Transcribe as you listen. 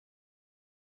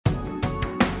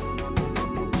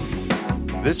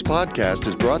This podcast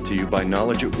is brought to you by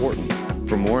Knowledge at Wharton.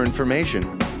 For more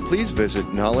information, please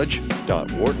visit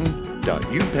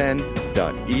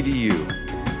knowledge.wharton.upenn.edu.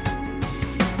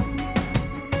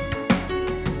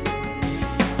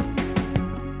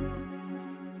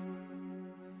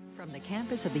 From the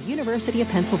campus of the University of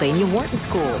Pennsylvania Wharton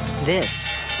School, this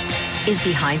is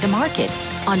Behind the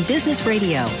Markets on Business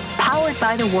Radio, powered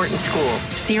by the Wharton School,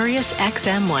 Sirius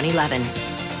XM 111.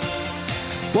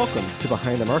 Welcome to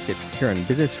Behind the Markets here on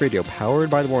Business Radio, powered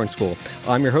by the Wharton School.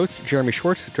 I'm your host, Jeremy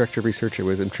Schwartz, Director of Research at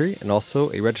WisdomTree, and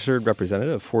also a registered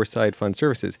representative of Foreside Fund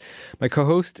Services. My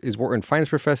co-host is Wharton Finance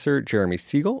Professor Jeremy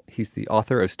Siegel. He's the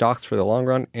author of Stocks for the Long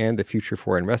Run and the Future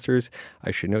for Investors.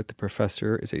 I should note the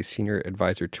professor is a senior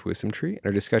advisor to WisdomTree, and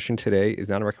our discussion today is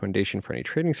not a recommendation for any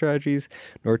trading strategies,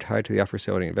 nor tied to the offer,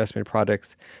 sale, or investment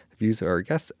products. The views of our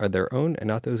guests are their own and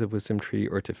not those of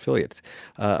WisdomTree or its affiliates.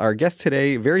 Our guest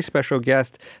today, very special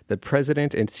guest, the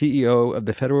President and CEO of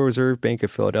the Federal Reserve Bank of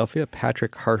Philadelphia,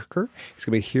 Patrick Harker. He's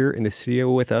going to be here in the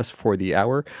studio with us for the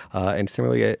hour. And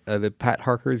similarly, the Pat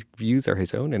Harker's views are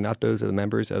his own and not those of the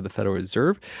members of the Federal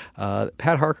Reserve.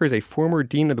 Pat Harker is a former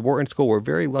dean of the Wharton School. We're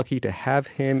very lucky to have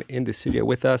him in the studio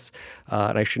with us.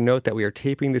 And I should note that we are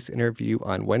taping this interview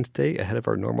on Wednesday ahead of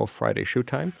our normal Friday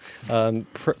showtime.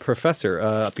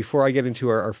 Professor, before I get into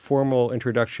our formal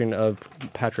introduction of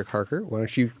Patrick Harker, why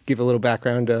don't you give a little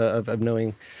background of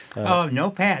knowing...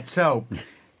 Pat. So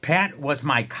Pat was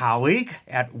my colleague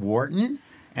at Wharton,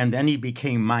 and then he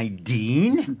became my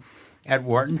dean at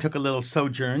Wharton, took a little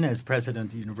sojourn as president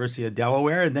of the University of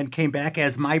Delaware, and then came back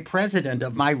as my president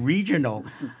of my regional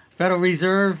Federal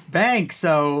Reserve Bank.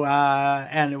 So,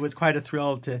 and it was quite a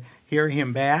thrill to hear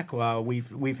him back.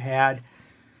 We've had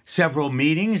several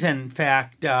meetings. In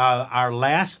fact, our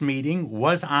last meeting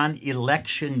was on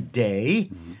Election Day,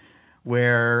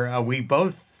 where we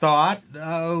both thought,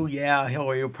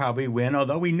 Hillary will probably win,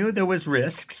 although we knew there was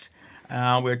risks. We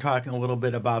were talking a little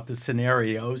bit about the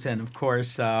scenarios, and of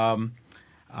course, a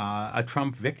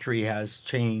Trump victory has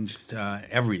changed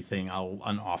everything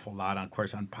an awful lot, of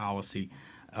course, on policy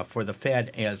for the Fed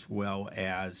as well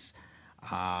as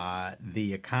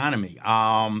the economy.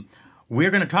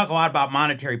 We're going to talk a lot about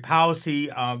monetary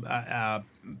policy.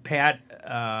 Pat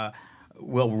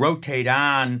will rotate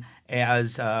on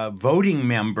as a voting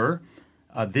member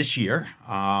this year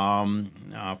from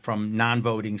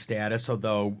non-voting status,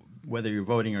 although whether you're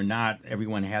voting or not,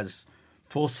 everyone has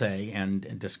full say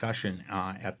and discussion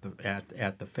at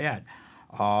the Fed.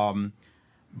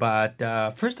 But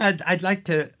first, I'd like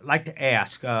to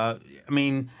ask.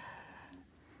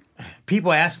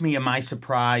 People ask me, "Am I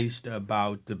surprised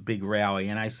about the big rally?"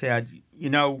 And I said,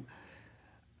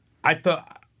 I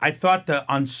thought the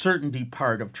uncertainty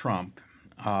part of Trump.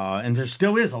 And there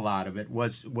still is a lot of it,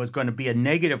 was going to be a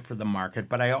negative for the market.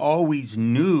 But I always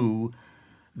knew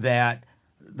that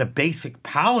the basic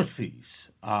policies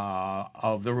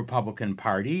of the Republican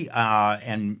Party,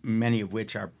 and many of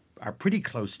which are pretty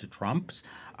close to Trump's,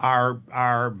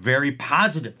 are very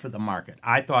positive for the market.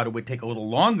 I thought it would take a little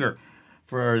longer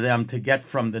for them to get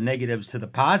from the negatives to the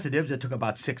positives. It took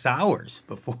about 6 hours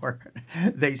before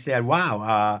they said,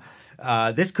 wow,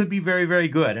 this could be very, very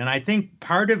good. And I think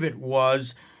part of it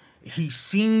was he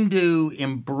seemed to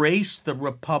embrace the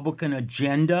Republican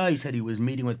agenda. He said he was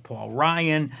meeting with Paul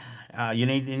Ryan. He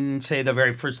didn't say the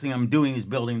very first thing I'm doing is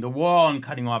building the wall and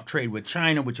cutting off trade with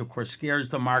China, which of course scares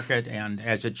the market, and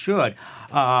as it should.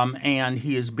 And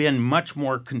he has been much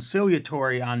more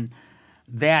conciliatory on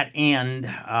that end,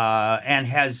 and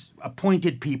has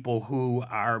appointed people who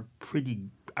are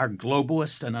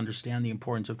globalists and understand the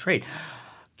importance of trade.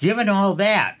 Given all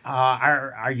that,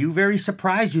 are you very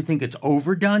surprised? You think it's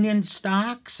overdone in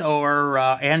stocks or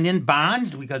and in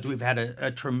bonds because we've had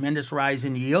a tremendous rise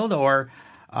in yield, or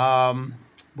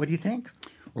what do you think?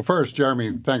 Well, first,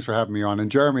 Jeremy, thanks for having me on.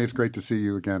 And Jeremy, it's great to see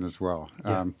you again as well.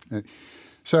 Yeah.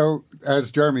 So, as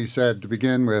Jeremy said, to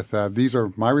begin with, these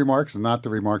are my remarks and not the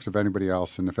remarks of anybody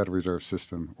else in the Federal Reserve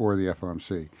System or the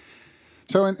FOMC.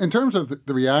 So in terms of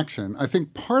the reaction, I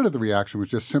think part of the reaction was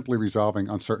just simply resolving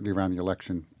uncertainty around the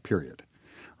election period,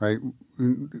 right?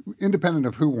 Independent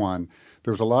of who won,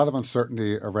 there was a lot of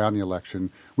uncertainty around the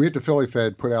election. We at the Philly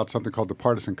Fed put out something called the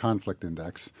Partisan Conflict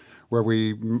Index, where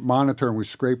we monitor and we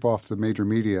scrape off the major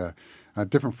media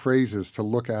different phrases to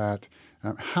look at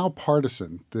how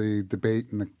partisan the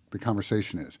debate and the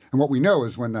conversation is. And what we know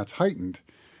is when that's heightened,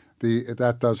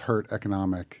 that does hurt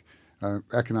economic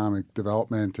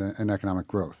development and economic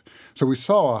growth. So we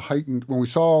saw when we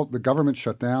saw the government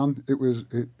shut down, it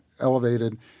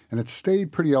elevated, and it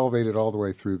stayed pretty elevated all the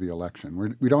way through the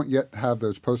election. We don't yet have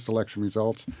those post-election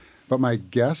results, But my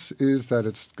guess is that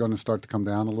it's going to start to come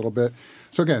down a little bit.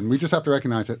 So again, we just have to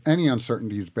recognize that any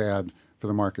uncertainty is bad for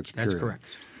the markets, period. That's correct.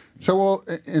 So,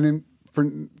 for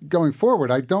going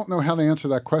forward, I don't know how to answer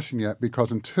that question yet,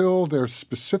 because until there's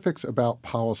specifics about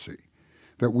policy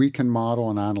that we can model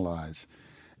and analyze,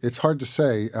 it's hard to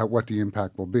say what the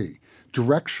impact will be.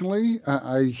 Directionally,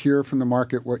 I hear from the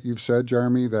market what you've said,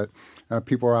 Jeremy, that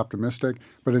people are optimistic.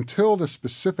 But until the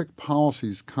specific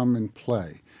policies come in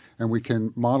play and we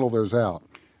can model those out,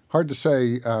 hard to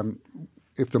say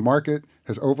if the market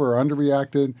has over or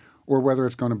underreacted, or whether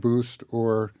it's going to boost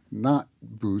or not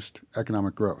boost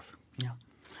economic growth. Yeah.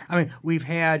 I mean, we've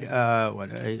had,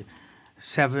 6,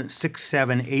 7,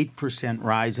 8%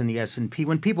 rise in the S&P.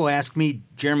 When people ask me,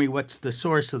 Jeremy, what's the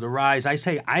source of the rise, I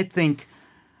say I think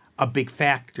a big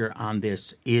factor on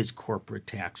this is corporate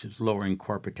taxes, lowering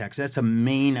corporate taxes. That's a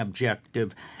main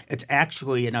objective. It's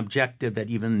actually an objective that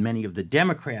even many of the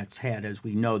Democrats had. As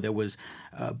we know, there was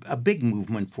a big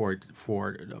movement for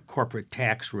corporate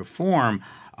tax reform.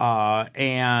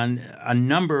 And a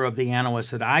number of the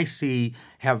analysts that I see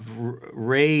have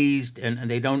raised, and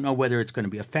they don't know whether it's going to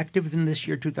be effective in this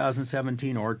year,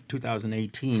 2017 or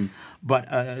 2018, but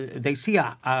they see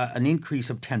an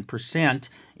increase of 10%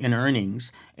 in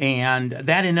earnings, and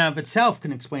that in and of itself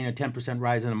can explain a 10%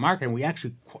 rise in the market, and we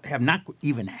actually have not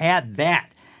even had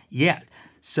that yet.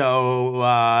 So,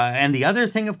 and the other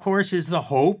thing, of course, is the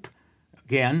hope,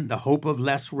 again, the hope of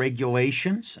less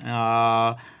regulations.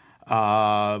 How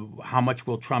much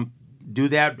will Trump do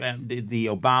that? The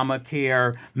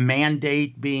Obamacare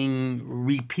mandate being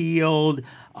repealed,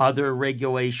 other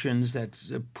regulations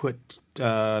that's put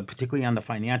particularly on the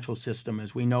financial system,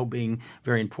 as we know, being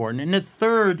very important. And the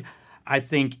third, I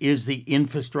think, is the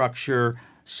infrastructure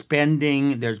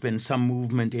spending. There's been some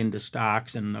movement into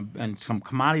stocks and some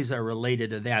commodities that are related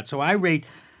to that. So I rate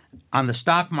on the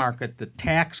stock market the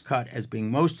tax cut as being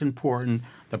most important,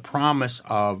 the promise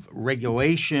of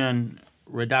regulation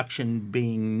reduction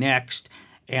being next,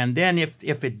 and then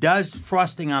if it does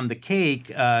frosting on the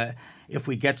cake, if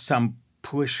we get some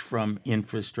push from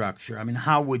infrastructure, I mean,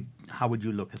 how would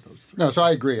you look at those three? No, so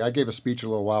I agree. I gave a speech a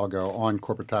little while ago on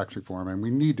corporate tax reform, and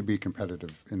we need to be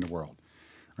competitive in the world.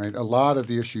 Right? A lot of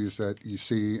the issues that you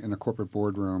see in a corporate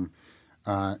boardroom,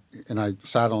 and I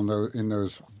sat in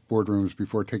those boardrooms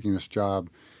before taking this job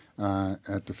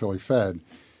at the Philly Fed,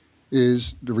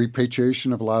 is the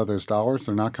repatriation of a lot of those dollars.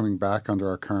 They're not coming back under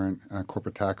our current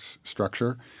corporate tax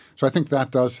structure. So I think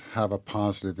that does have a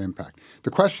positive impact.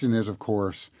 The question is, of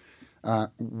course,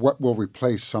 what will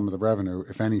replace some of the revenue,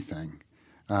 if anything?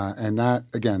 And that,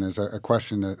 again, is a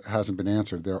question that hasn't been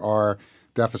answered. There are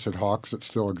deficit hawks that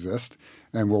still exist,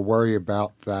 and we'll worry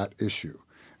about that issue.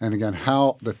 And again,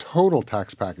 how the total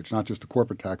tax package, not just the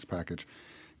corporate tax package,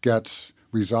 gets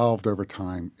resolved over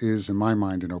time is, in my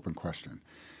mind, an open question.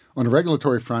 On the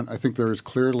regulatory front, I think there is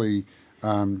clearly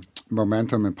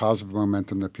momentum and positive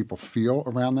momentum that people feel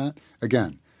around that.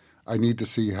 Again, I need to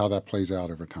see how that plays out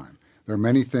over time. There are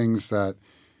many things that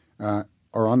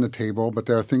are on the table, but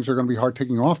there are things that are going to be hard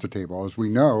taking off the table. As we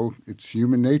know, it's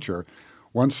human nature.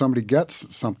 Once somebody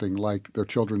gets something like their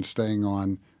children staying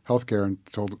on health care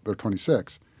until they're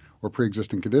 26 or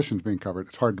pre-existing conditions being covered,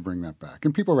 it's hard to bring that back.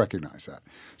 And people recognize that.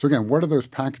 So again, what are those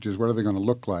packages? What are they going to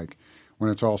look like when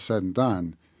it's all said and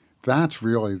done? That's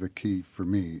really the key for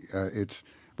me.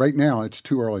 Right now, it's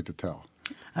too early to tell.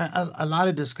 A lot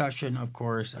of discussion, of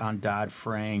course, on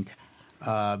Dodd-Frank.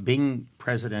 Being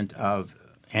president of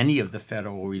any of the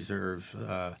Federal Reserve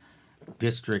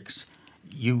districts,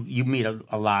 you meet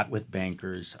a lot with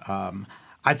bankers.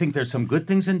 I think there's some good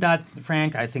things in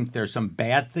Dodd-Frank. I think there's some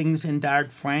bad things in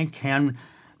Dodd-Frank. Can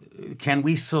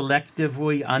we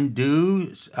selectively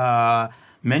undo?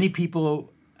 Many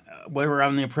people were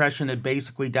on the impression that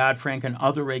basically Dodd-Frank and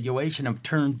other regulation have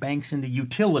turned banks into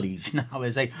utilities now,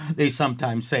 as they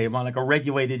sometimes say, well, like a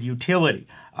regulated utility.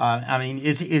 I mean,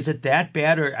 is it that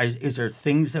bad, or is there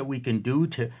things that we can do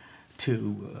to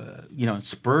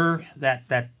spur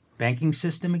that banking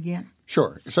system again?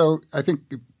 Sure. So I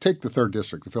think take the 3rd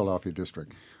District, the Philadelphia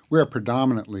District. We are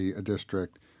predominantly a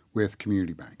district with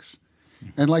community banks.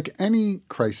 And like any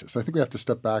crisis, I think we have to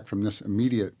step back from this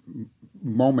immediate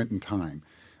moment in time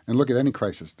and look at any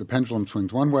crisis. The pendulum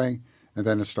swings one way, and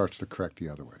then it starts to correct the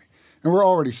other way. And we're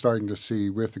already starting to see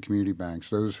with the community banks,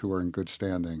 those who are in good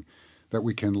standing, that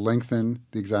we can lengthen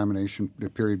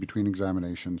the period between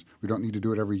examinations. We don't need to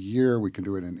do it every year. We can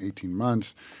do it in 18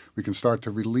 months. We can start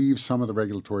to relieve some of the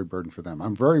regulatory burden for them.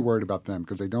 I'm very worried about them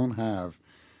because they don't have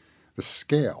the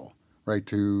scale, right,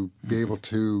 to be able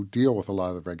to deal with a lot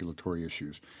of the regulatory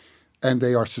issues. And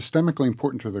they are systemically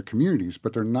important to their communities,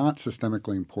 but they're not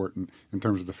systemically important in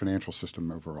terms of the financial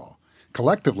system overall.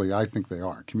 collectively, I think they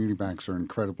are. Community banks are an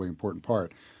incredibly important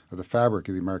part of the fabric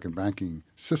of the American banking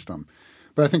system.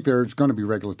 But I think there's going to be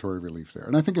regulatory relief there.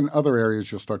 And I think in other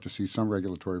areas you'll start to see some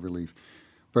regulatory relief.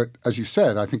 But as you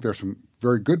said, I think there are some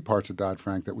very good parts of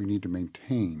Dodd-Frank that we need to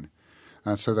maintain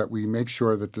so that we make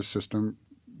sure that the system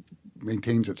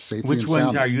maintains its safety and soundness.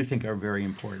 Which ones you think are very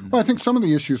important? Well, I think some of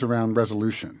the issues around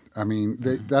resolution. I mean,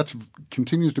 that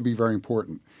continues to be very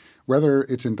important. Whether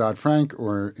it's in Dodd-Frank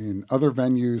or in other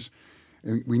venues,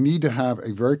 we need to have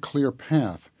a very clear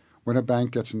path when a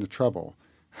bank gets into trouble.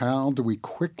 How do we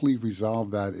quickly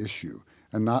resolve that issue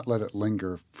and not let it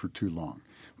linger for too long?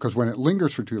 Because when it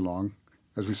lingers for too long,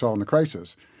 as we saw in the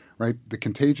crisis, right, the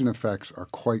contagion effects are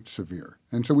quite severe.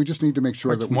 And so we just need to make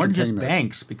sure that we contain this. It's more than just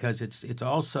banks, because it's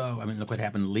also, I mean, look what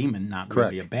happened to Lehman, not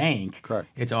Correct. really a bank. Correct.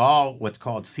 It's all what's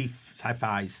called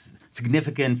SIFIs,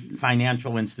 significant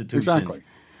financial institutions. Exactly.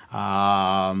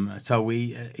 So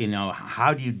we,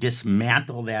 how do you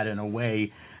dismantle that in a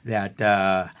way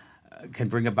that can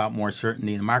bring about more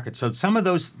certainty in the market? So some of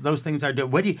those things are.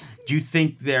 What do you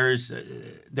think there's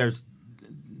going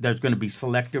to be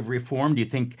selective reform? Do you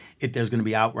think there's going to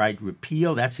be outright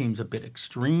repeal? That seems a bit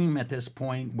extreme at this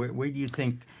point. Where do you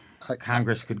think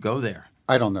Congress could go there?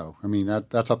 I don't know. I mean,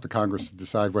 that's up to Congress to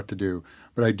decide what to do.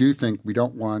 But I do think we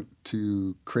don't want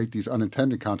to create these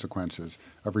unintended consequences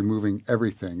of removing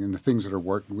everything and the things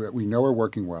that we know are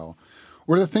working well,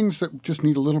 or the things that just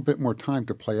need a little bit more time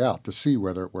to play out to see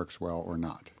whether it works well or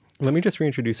not. Let me just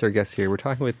reintroduce our guests here. We're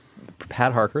talking with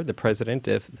Pat Harker, the president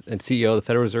and CEO of the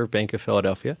Federal Reserve Bank of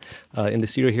Philadelphia. In the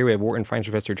studio here, we have Wharton Finance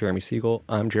Professor Jeremy Siegel.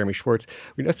 I'm Jeremy Schwartz.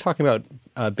 We're just talking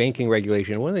about banking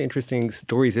regulation. One of the interesting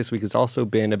stories this week has also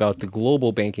been about the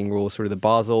global banking rules, sort of the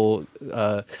Basel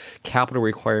capital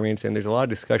requirements, and there's a lot of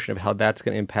discussion of how that's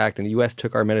going to impact. And the U.S.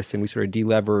 took our medicine. We sort of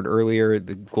delevered earlier.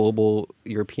 The global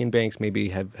European banks maybe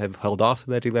have held off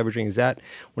some of that deleveraging. Is that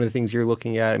one of the things you're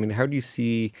looking at? I mean, how do you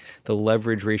see the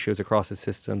leverage ratios across the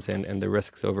systems and the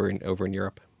risks over in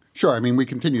Europe? Sure. I mean, we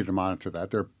continue to monitor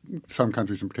that. There are some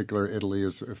countries in particular, Italy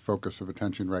is a focus of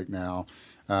attention right now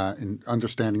in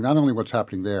understanding not only what's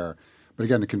happening there, but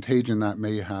again, the contagion that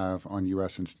may have on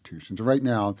U.S. institutions. And right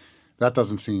now, that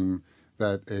doesn't seem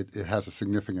that it has a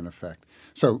significant effect.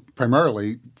 So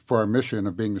primarily for our mission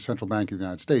of being the central bank of the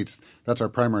United States, that's our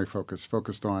primary focus,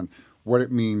 focused on what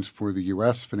it means for the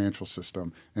U.S. financial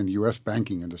system and the U.S.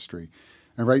 banking industry.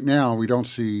 And right now, we don't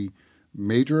see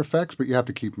major effects, but you have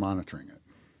to keep monitoring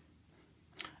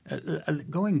it.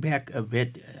 Going back a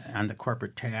bit on the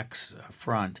corporate tax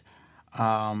front,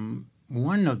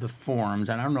 one of the forms,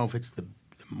 and I don't know if it's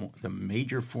the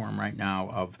major form right now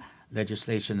of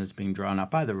legislation that's being drawn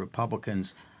up by the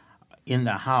Republicans in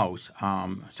the House,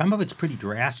 some of it's pretty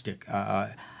drastic.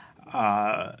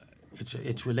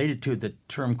 It's related to the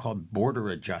term called border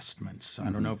adjustments. I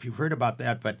don't know if you've heard about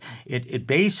that, but it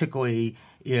basically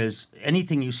is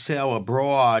anything you sell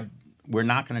abroad, we're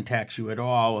not going to tax you at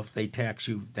all. If they tax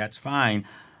you, that's fine.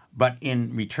 But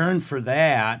in return for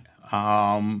that,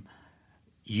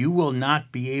 you will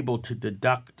not be able to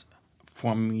deduct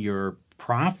from your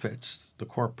profits, the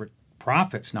corporate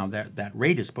profits. Now, that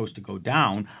rate is supposed to go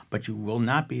down, but you will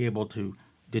not be able to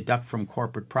deduct from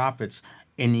corporate profits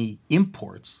any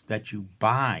imports that you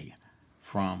buy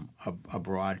from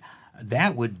abroad.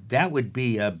 That would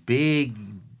be a big,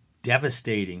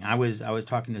 devastating. I was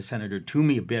talking to Senator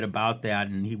Toomey a bit about that,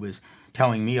 and he was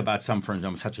telling me about some firms,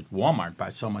 such as Walmart, buy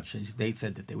so much. They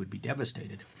said that they would be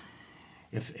devastated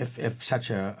if such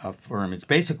a firm. It's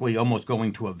basically almost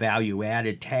going to a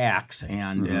value-added tax,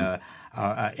 and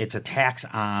it's a tax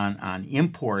on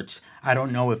imports. I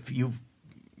don't know if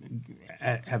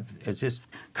has this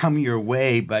come your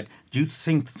way, but do you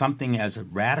think something as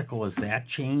radical as that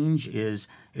change is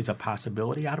a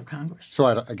possibility out of Congress? So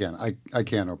I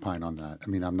can't opine on that. I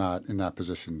mean, I'm not in that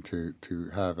position to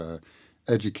have a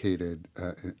educated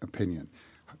opinion.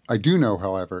 I do know,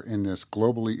 however, in this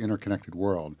globally interconnected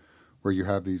world where you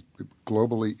have these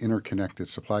globally interconnected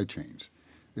supply chains,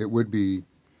 it would be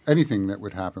anything that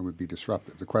would happen would be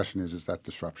disruptive. The question is that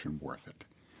disruption worth it?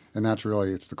 And that's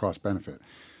really, it's the cost benefit.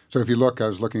 So if you look, I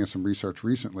was looking at some research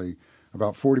recently,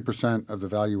 about 40% of the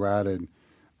value added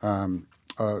of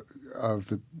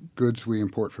the goods we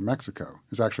import from Mexico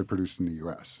is actually produced in the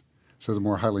U.S. So the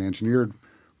more highly engineered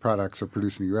products are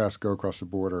produced in the U.S., go across the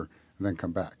border, and then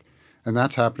come back. And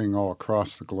that's happening all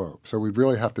across the globe. So we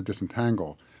really have to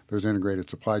disentangle those integrated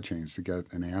supply chains to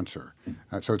get an answer.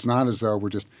 So it's not as though we're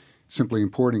just simply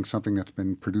importing something that's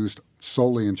been produced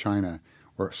solely in China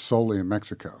or solely in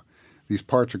Mexico. These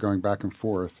parts are going back and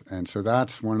forth. And so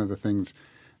that's one of the things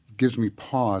that gives me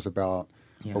pause about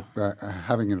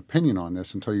having an opinion on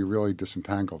this until you really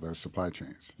disentangle those supply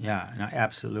chains. Yeah, no,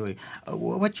 absolutely.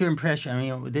 What's your impression? I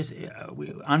mean, this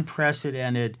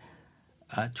unprecedented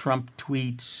Trump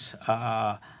tweets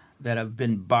that have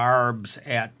been barbs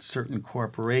at certain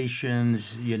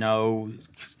corporations,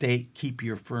 keep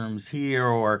your firms here,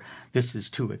 or this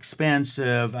is too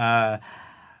expensive. I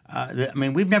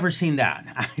mean, we've never seen that.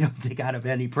 I don't think out of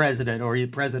any president or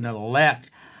president-elect.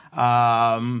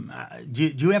 Do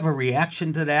you have a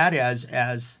reaction to that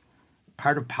as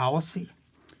part of policy?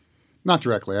 Not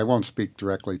directly. I won't speak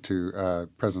directly to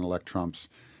President-elect Trump's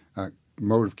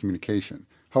mode of communication.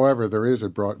 However, there is a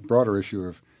broader issue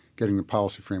of getting the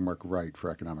policy framework right for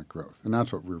economic growth, and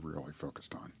that's what we're really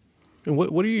focused on. And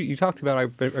what are you talked about?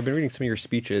 I've been reading some of your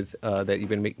speeches that you've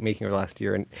been making over the last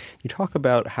year, and you talk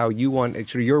about how you want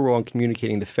sort of your role in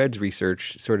communicating the Fed's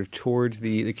research sort of towards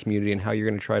the community, and how you're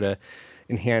going to try to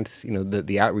enhance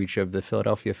the outreach of the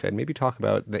Philadelphia Fed. Maybe talk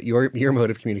about that your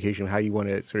mode of communication, how you want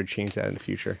to sort of change that in the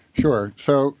future. Sure.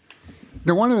 So,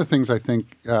 one of the things I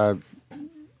think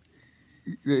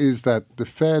is that the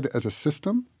Fed as a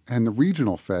system, and the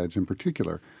regional Feds in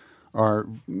particular, are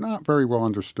not very well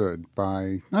understood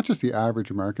by not just the average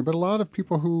American, but a lot of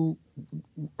people who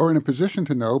are in a position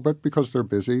to know, but because they're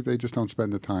busy, they just don't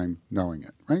spend the time knowing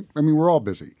it, right? I mean, we're all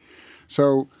busy.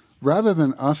 So rather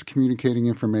than us communicating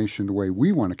information the way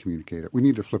we want to communicate it, we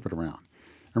need to flip it around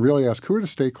and really ask, who are the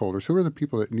stakeholders, who are the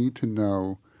people that need to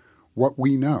know what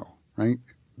we know, right?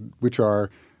 Which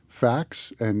are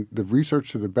facts and the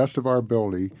research to the best of our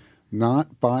ability,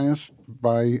 not biased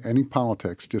by any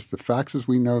politics, just the facts as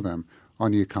we know them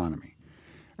on the economy.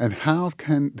 And how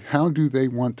do they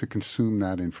want to consume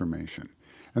that information?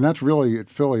 And that's really at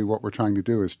Philly what we're trying to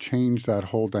do is change that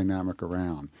whole dynamic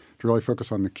around to really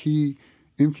focus on the key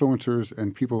influencers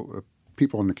and people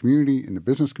in the community, in the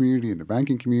business community, in the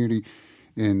banking community,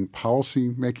 in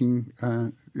policy-making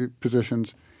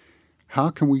positions. How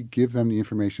can we give them the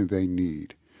information they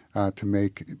need to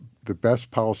make the best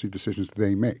policy decisions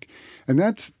they make? And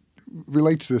that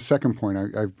relates to the second point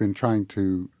I've been trying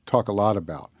to talk a lot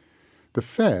about. The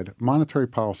Fed, monetary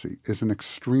policy, is an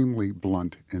extremely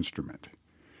blunt instrument,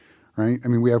 right? I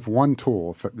mean, we have one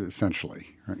tool, essentially,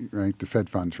 right? The Fed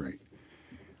funds rate.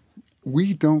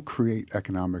 We don't create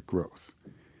economic growth.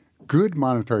 Good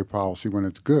monetary policy, when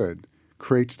it's good,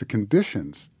 creates the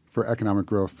conditions for economic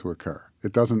growth to occur.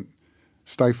 It doesn't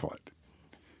stifle it.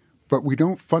 But we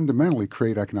don't fundamentally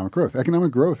create economic growth.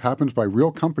 Economic growth happens by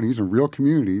real companies and real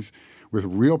communities with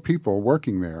real people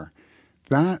working there.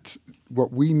 That's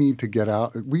what we need to get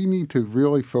out. We need to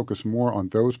really focus more on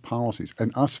those policies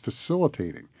and us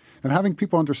facilitating and having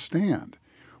people understand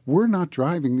we're not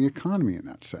driving the economy in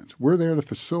that sense. We're there to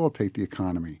facilitate the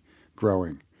economy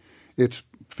growing. It's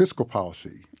fiscal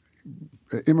policy,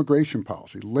 immigration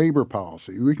policy, labor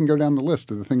policy. We can go down the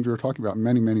list of the things we were talking about,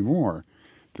 many, many more.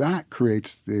 That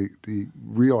creates the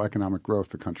real economic growth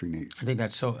the country needs. I think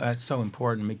that's so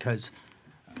important because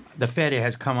the Fed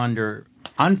has come under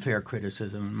unfair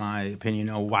criticism, in my opinion.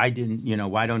 Why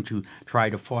don't you try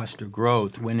to foster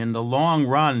growth when in the long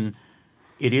run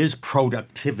it is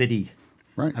productivity?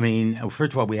 Right. I mean,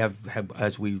 first of all, we have,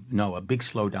 as we know, a big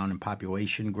slowdown in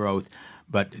population growth.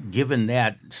 But given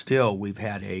that, still, we've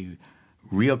had a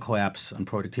real collapse on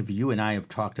productivity. You and I have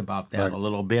talked about that a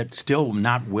little bit. Still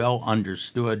not well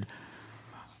understood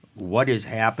what is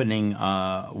happening.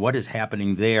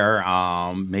 There?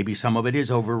 Maybe some of it is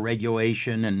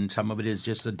overregulation, and some of it is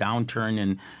just a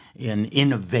downturn in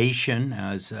innovation,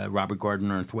 as Robert Gordon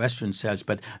Northwestern says.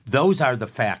 But those are the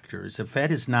factors. The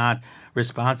Fed is not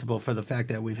responsible for the fact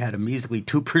that we've had a measly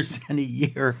 2% a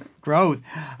year growth.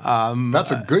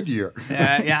 That's a good year.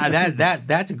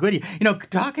 That's a good year.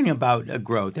 Talking about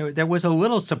growth, there was a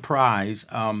little surprise.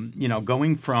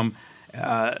 Going from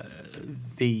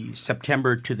the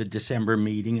September to the December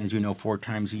meeting, as you know, 4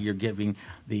 times a year, giving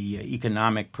the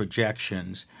economic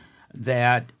projections,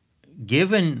 that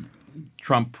given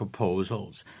Trump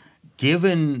proposals,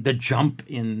 given the jump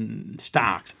in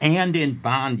stocks and in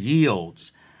bond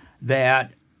yields,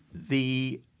 that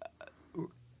the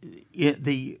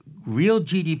real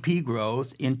GDP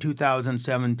growth in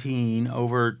 2017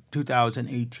 over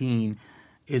 2018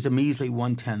 is a measly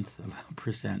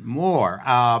 0.1%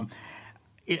 more.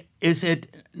 Is it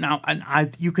now?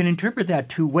 And you can interpret that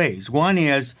 2 ways. One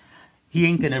is he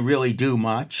ain't going to really do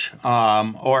much,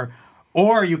 or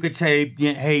you could say,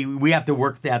 hey, we have to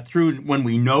work that through when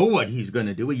we know what he's going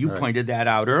to do. You pointed that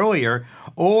out earlier.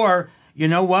 Or, you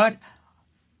know what?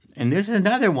 And this is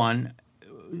another one.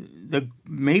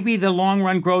 Maybe the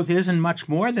long-run growth isn't much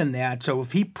more than that. So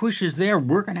if he pushes there,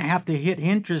 we're going to have to hit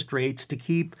interest rates to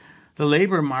keep the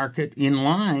labor market in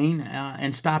line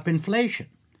and stop inflation.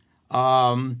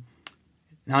 Now,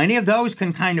 any of those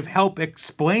can kind of help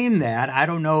explain that. I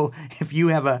don't know if you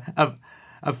have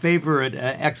a favorite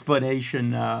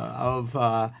explanation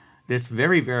of this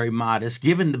very, very modest,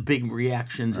 given the big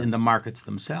reactions in the markets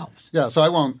themselves. Yeah, so I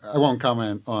won't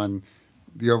comment on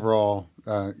the overall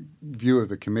view of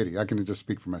the committee. I can just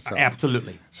speak for myself.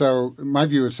 Absolutely. So my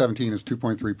view of 17 is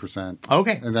 2.3%.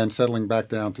 Okay. And then settling back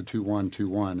down to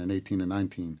 2.1 in 18 and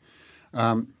 19.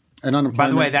 And unemployment. By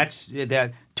the way, that's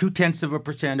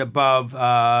 0.2% above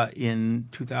in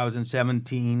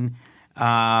 2017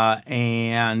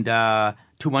 and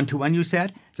 2.1 you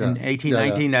said? Yeah. In 18,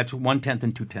 19, that's 1/10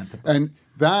 and 2/10. And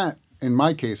that, in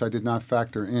my case, I did not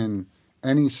factor in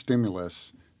any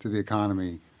stimulus to the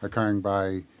economy occurring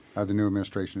by the new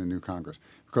administration and new Congress.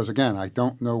 Because, again, I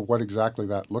don't know what exactly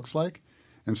that looks like.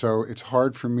 And so it's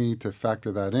hard for me to factor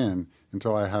that in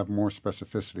until I have more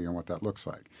specificity on what that looks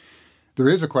like. There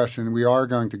is a question. We are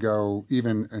going to go,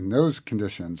 even in those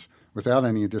conditions, without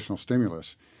any additional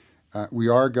stimulus, we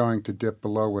are going to dip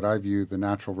below what I view the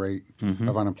natural rate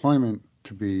of unemployment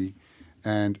to be.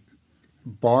 And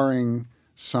barring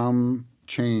some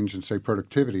change in, say,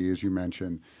 productivity, as you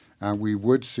mentioned, we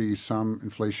would see some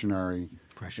inflationary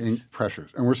pressures.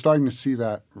 And we're starting to see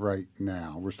that right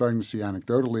now. We're starting to see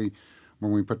anecdotally,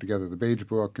 when we put together the Beige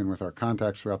Book and with our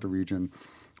contacts throughout the region,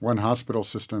 one hospital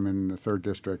system in the 3rd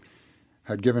District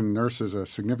had given nurses a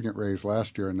significant raise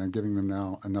last year, and they're giving them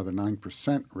now another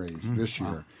 9% raise this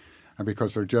year. And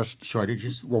because they're just...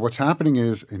 Shortages? Well, what's happening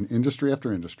is, in industry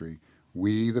after industry,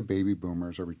 we, the baby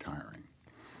boomers, are retiring.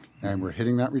 And we're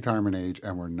hitting that retirement age,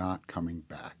 and we're not coming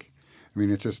back. I mean,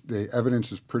 it's just, the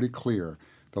evidence is pretty clear.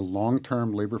 The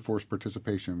long-term labor force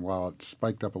participation, while it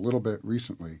spiked up a little bit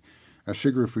recently,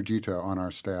 Shigeru Fujita on our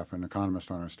staff, an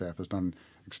economist on our staff, has done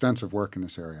extensive work in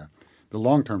this area. The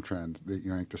long-term trend,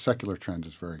 the secular trend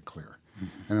is very clear.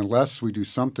 And unless we do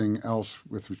something else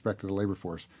with respect to the labor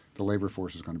force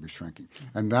is going to be shrinking.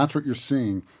 And that's what you're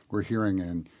seeing. We're hearing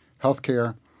in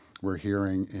healthcare. We're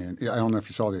hearing in, I don't know if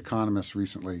you saw The Economist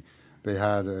recently, they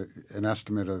had an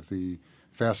estimate of the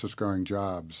fastest growing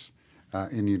jobs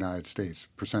in the United States,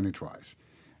 percentage-wise.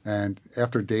 And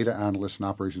after data analysts and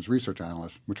operations research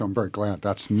analysts, which I'm very glad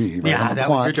that's me. Right? Yeah, that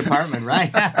was your department,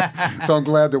 right? So I'm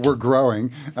glad that we're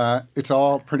growing. It's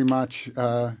all pretty much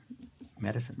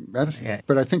medicine. Yeah.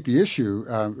 But I think the issue,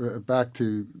 back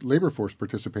to labor force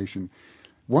participation,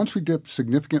 once we dip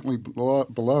significantly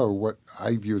below what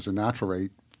I view as a natural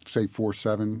rate, say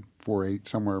 4.7, 4.8,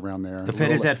 somewhere around there. The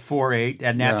Fed is at 4.8.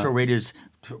 That natural rate is,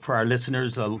 for our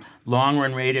listeners, a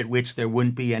long-run rate at which there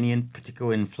wouldn't be any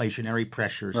particular inflationary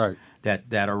pressures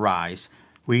that arise.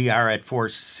 We are at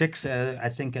 4.6, I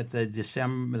think, at the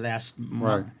December last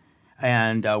month. Right.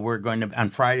 And we're going to, on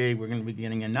Friday, we're going to be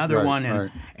getting another one.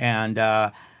 And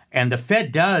the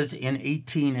Fed does, in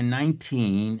 18 and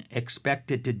 19,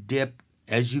 expect it to dip,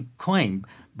 as you claim,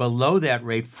 below that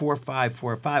rate, 4.5,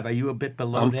 4.5. Are you a bit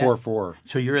below that? I'm 4.4.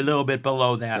 So you're a little bit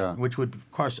below that, which would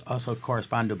of course also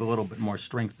correspond to a little bit more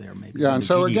strength there, maybe. Yeah, and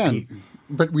so GDP. Again,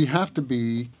 but we have to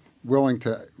be willing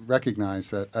to recognize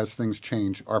that as things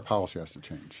change, our policy has to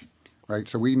change, right?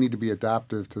 So we need to be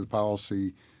adaptive to the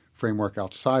policy framework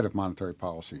outside of monetary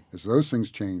policy. As those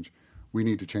things change, we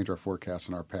need to change our forecasts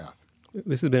and our path.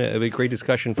 This has been a great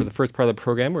discussion for the first part of the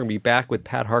program. We're going to be back with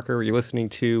Pat Harker. You're listening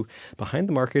to Behind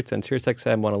the Markets on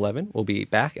SiriusXM 111. We'll be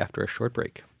back after a short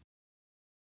break.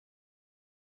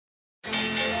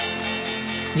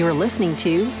 You're listening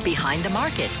to Behind the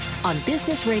Markets on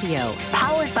Business Radio,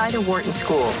 powered by the Wharton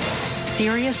School,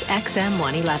 SiriusXM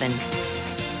 111.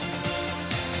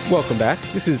 Welcome back.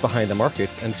 This is Behind the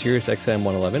Markets on SiriusXM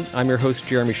 111. I'm your host,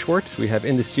 Jeremy Schwartz. We have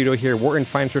in the studio here Wharton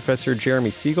Finance Professor Jeremy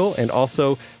Siegel and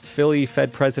also Philly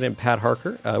Fed President Pat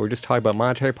Harker. We're just talking about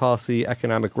monetary policy,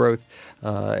 economic growth,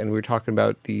 and we were talking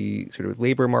about the sort of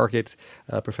labor market.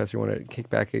 Professor, you want to kick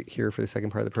back here for the second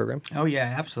part of the program? Oh,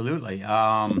 yeah, absolutely.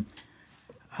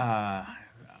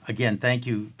 Again, thank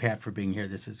you, Pat, for being here.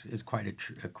 This is quite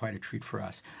a treat for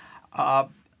us.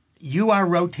 You are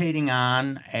rotating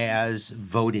on as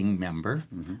voting member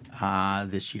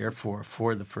this year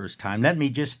for the first time. Let me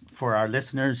just, for our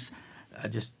listeners,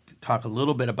 just talk a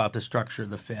little bit about the structure of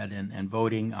the Fed and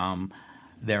voting.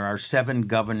 There are 7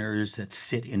 governors that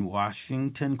sit in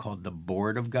Washington called the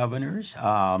Board of Governors.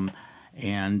 And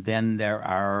then there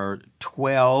are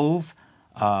 12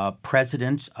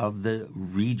 presidents of the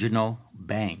regional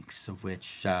banks, of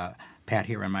which Pat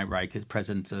here on my right is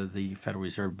president of the Federal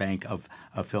Reserve Bank of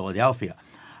Philadelphia.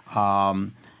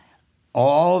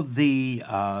 All the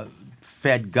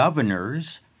Fed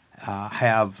governors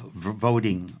have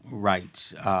voting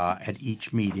rights at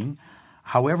each meeting.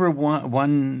 However,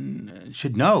 one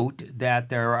should note that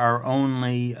there are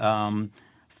only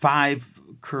 5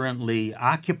 currently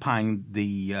occupying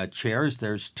the chairs.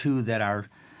 There's 2 that are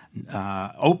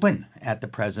open at the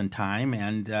present time,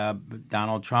 and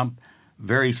Donald Trump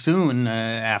very soon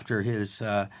after his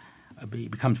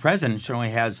becomes president certainly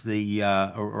has the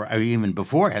or even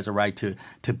before has a right to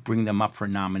bring them up for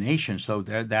nomination. So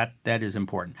that is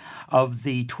important. Of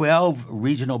the 12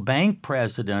 regional bank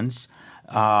presidents,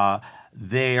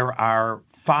 there are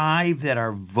 5 that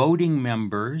are voting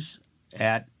members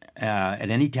at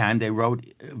any time. They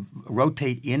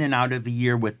rotate in and out of the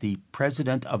year, with the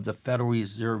president of the Federal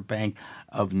Reserve Bank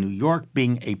of New York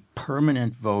being a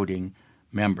permanent voting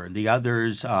member. The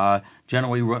others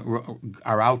generally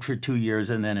are out for 2 years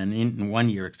and then in 1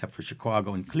 year, except for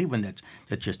Chicago and Cleveland,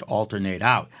 that just alternate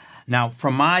out. Now,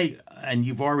 and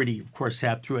you've already, of course,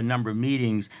 sat through a number of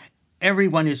meetings,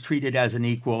 everyone is treated as an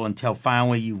equal until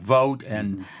finally you vote,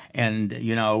 and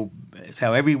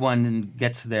so everyone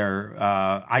gets their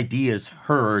ideas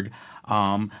heard.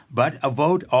 But a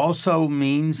vote also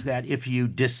means that if you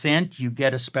dissent, you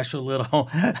get a special little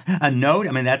a note.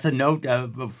 I mean, that's a note.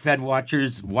 Fed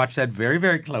watchers watch that very,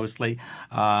 very closely,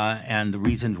 and the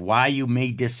reasons why you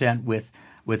may dissent with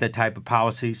a type of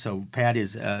policy. So Pat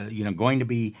is going to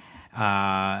be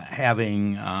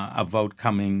having a vote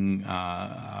coming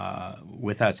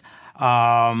with us.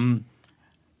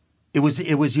 It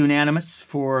was unanimous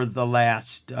for the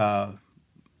last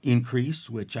increase,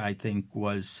 which I think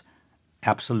was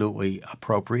absolutely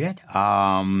appropriate.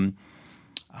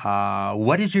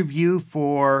 What is your view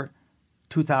for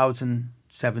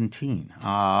 2017?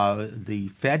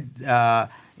 The Fed,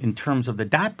 in terms of the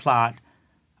dot plot,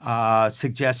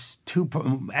 suggests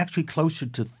 2, actually closer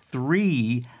to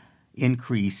 3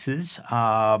 increases.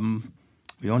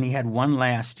 We only had 1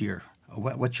 last year.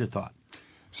 What's your thought?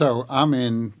 So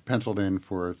I'm penciled in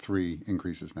for 3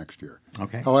 increases next year.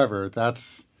 Okay. However,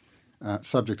 that's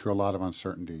subject to a lot of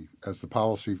uncertainty. As the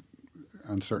policy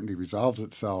uncertainty resolves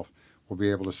itself, we'll be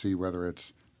able to see whether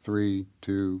it's 3,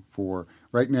 2, 4.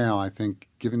 Right now, I think,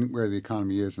 given where the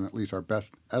economy is and at least our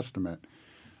best estimate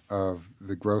of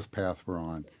the growth path we're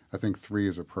on, I think 3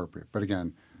 is appropriate. But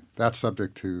again, that's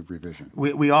subject to revision.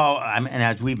 We all, and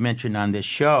as we've mentioned on this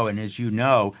show, and as you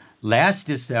know, last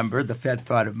December, the Fed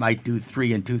thought it might do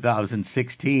 3 in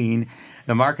 2016.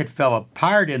 The market fell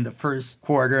apart in the first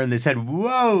quarter, and they said,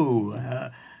 "Whoa,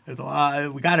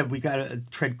 we got to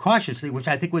tread cautiously," which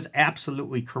I think was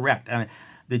absolutely correct. I mean,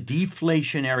 the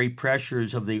deflationary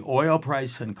pressures of the oil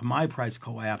price and commodity price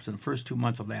collapse in the first 2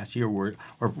 months of last year were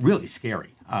really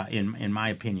scary, in my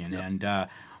opinion, and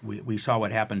we saw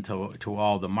what happened to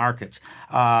all the markets.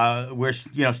 We're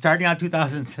starting out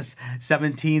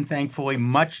 2017, thankfully,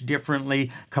 much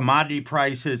differently. Commodity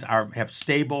prices have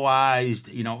stabilized.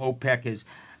 OPEC has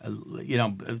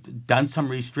done some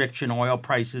restriction. Oil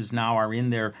prices now are in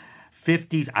their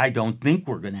 50s. I don't think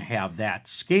we're going to have that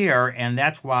scare, and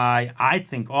that's why I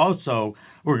think also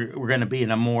we're going to be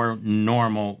in a more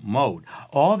normal mode.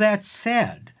 All that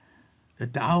said, the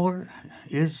dollar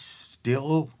is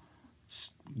still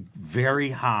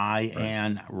very high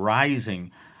and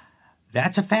rising.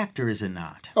 That's a factor, is it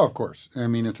not? Oh, of course. I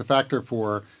mean, it's a factor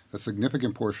for a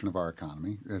significant portion of our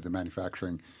economy, the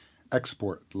manufacturing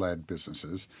export-led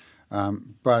businesses.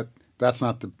 But that's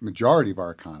not the majority of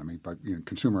our economy. But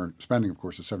consumer spending, of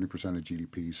course, is 70% of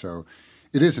GDP. So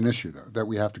it is an issue, though, that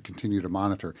we have to continue to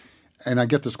monitor. And I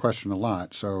get this question a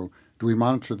lot. So do we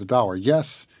monitor the dollar?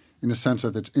 Yes, in the sense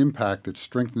of its impact, its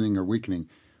strengthening or weakening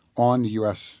on the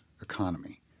U.S.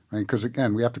 economy. Because,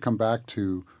 again, we have to come back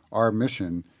to our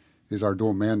mission is our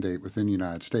dual mandate within the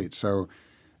United States. So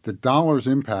the dollar's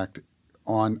impact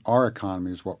on our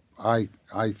economy is what I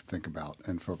think about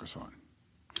and focus on.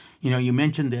 You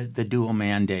mentioned the dual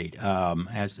mandate.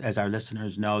 As our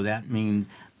listeners know, that means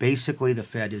basically the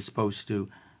Fed is supposed to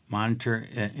monitor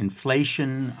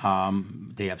inflation.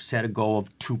 They have set a goal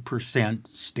of 2%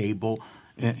 stable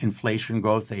inflation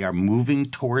growth. They are moving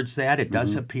towards that. It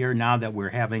does appear now that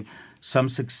we're having some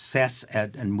success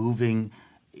at and moving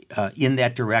in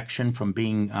that direction from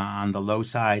being on the low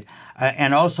side,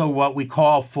 and also what we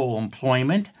call full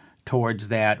employment towards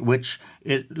that, which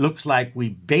it looks like we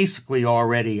basically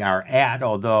already are at,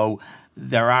 although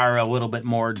there are a little bit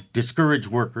more discouraged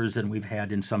workers than we've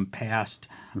had in some past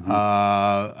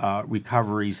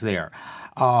recoveries there.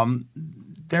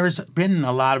 There's been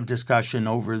a lot of discussion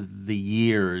over the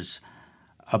years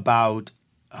about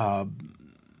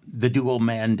the dual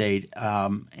mandate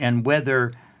and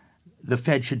whether the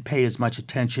Fed should pay as much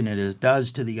attention as it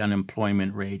does to the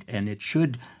unemployment rate, and it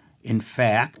should, in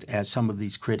fact, as some of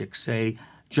these critics say,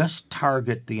 just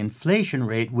target the inflation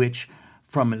rate, which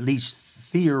from at least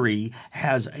theory,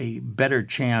 has a better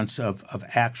chance of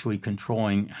actually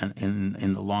controlling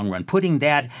in the long run. Putting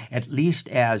that at least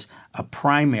as a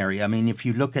primary. I mean, if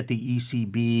you look at the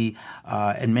ECB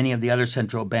and many of the other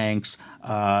central banks,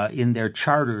 in their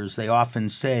charters, they often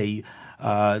say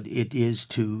it is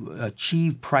to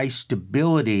achieve price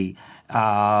stability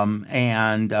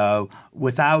and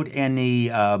without any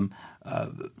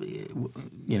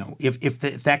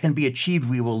if that can be achieved,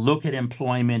 we will look at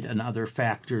employment and other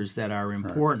factors that are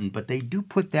important. Right. But they do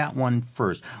put that one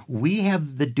first. We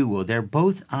have the duo. They're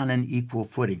both on an equal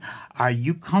footing. Are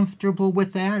you comfortable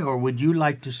with that, or would you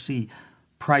like to see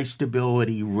price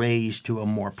stability raised to a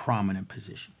more prominent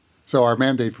position? So our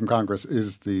mandate from Congress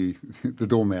is the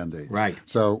dual mandate. Right.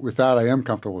 So with that, I am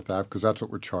comfortable with that because that's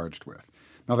what we're charged with.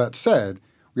 Now, that said,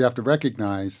 we have to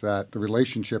recognize that the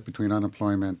relationship between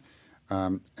unemployment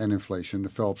and inflation, the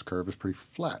Phillips curve, is pretty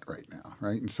flat right now,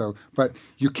 right? And so, but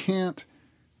you can't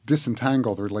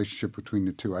disentangle the relationship between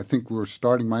the two. I think we're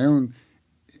starting, my own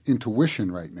intuition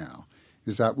right now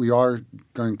is that we are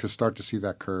going to start to see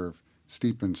that curve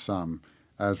steepen some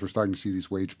as we're starting to see these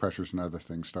wage pressures and other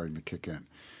things starting to kick in.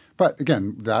 But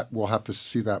again, that we'll have to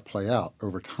see that play out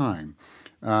over time.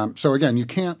 So again, you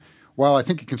can't, while I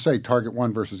think you can say target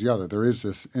one versus the other, there is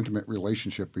this intimate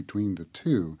relationship between the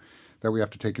two that we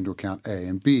have to take into account, A.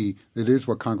 And B, it is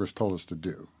what Congress told us to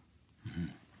do. Mm-hmm.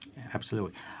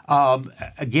 Absolutely.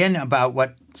 Again, about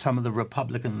what some of the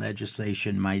Republican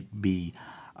legislation might be.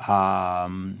 We all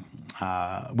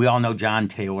know John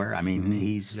Taylor. I mean,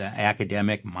 he's an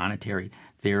academic, monetary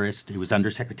theorist. He was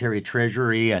Undersecretary of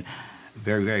Treasury and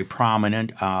very, very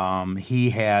prominent. He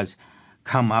has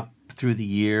come up through the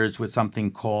years with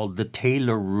something called the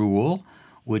Taylor Rule,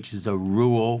 which is a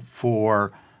rule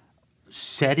for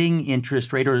setting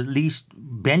interest rate, or at least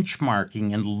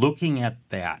benchmarking and looking at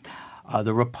that.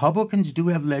 The Republicans do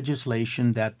have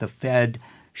legislation that the Fed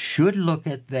should look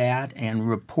at that and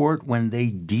report when they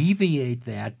deviate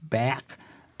that back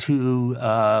to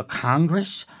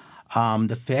Congress.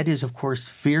 The Fed is, of course,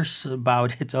 fierce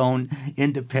about its own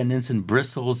independence and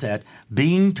bristles at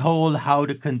being told how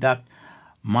to conduct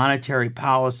monetary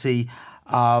policy.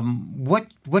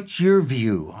 What's your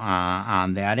view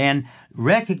on that? And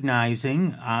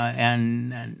recognizing, and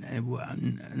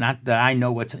not that I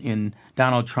know what's in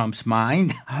Donald Trump's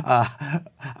mind, but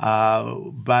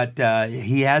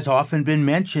he has often been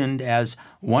mentioned as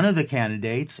one of the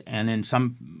candidates, and in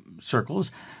some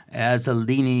circles, as a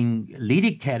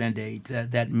leading candidate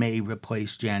that may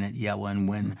replace Janet Yellen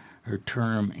when her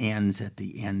term ends at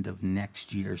the end of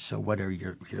next year. So what are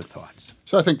your thoughts?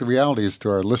 So I think the reality is, to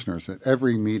our listeners, at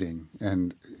every meeting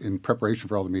and in preparation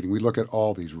for all the meeting, we look at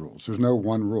all these rules. There's no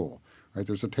one rule, right?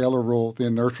 There's a Taylor rule, the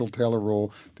inertial Taylor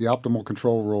rule, the optimal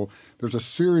control rule. There's a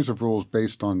series of rules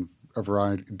based on a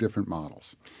variety of different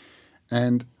models.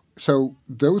 And so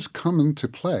those come into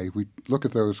play. We look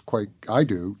at those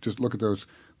just look at those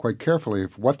quite carefully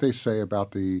of what they say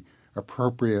about the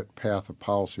appropriate path of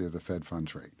policy of the Fed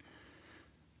funds rate.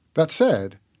 That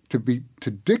said, to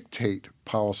dictate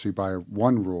policy by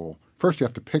one rule, first you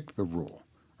have to pick the rule,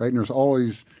 right? And there's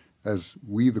always, as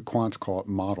we the quants call it,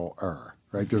 model error,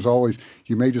 right? There's always,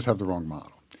 you may just have the wrong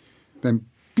model. Then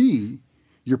B,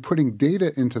 you're putting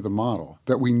data into the model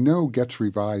that we know gets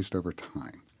revised over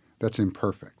time. That's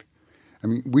imperfect. I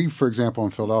mean, we, for example,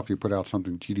 in Philadelphia put out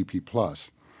something, GDP Plus,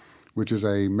 which is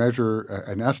a measure,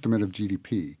 an estimate of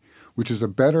GDP, which is a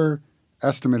better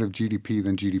estimate of GDP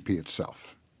than GDP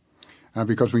itself.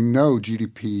 Because we know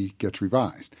GDP gets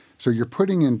revised. So you're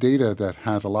putting in data that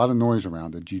has a lot of noise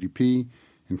around it, GDP,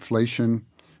 inflation,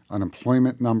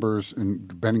 unemployment numbers, and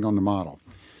depending on the model.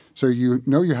 So you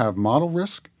know you have model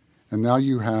risk, and now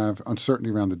you have uncertainty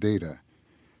around the data.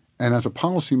 And as a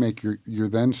policymaker, you're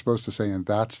then supposed to say, and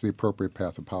that's the appropriate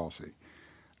path of policy.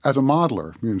 As a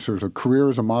modeler, sort of a career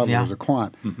as a modeler, as a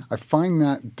quant, I find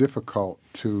that difficult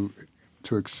to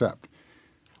accept.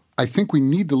 I think we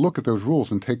need to look at those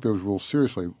rules and take those rules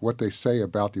seriously, what they say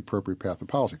about the appropriate path of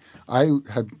policy. I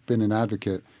have been an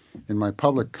advocate in my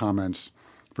public comments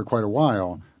for quite a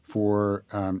while for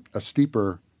a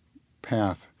steeper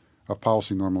path of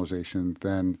policy normalization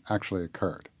than actually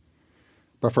occurred.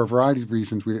 But for a variety of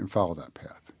reasons, we didn't follow that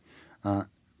path.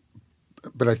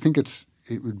 But I think it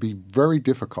would be very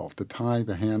difficult to tie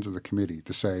the hands of the committee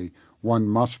to say one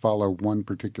must follow one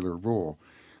particular rule.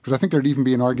 Because I think there'd even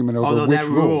be an argument over although which that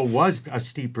rule was a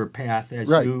steeper path, as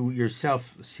you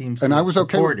yourself seem to and I was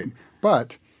supported. Okay with,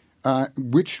 but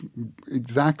which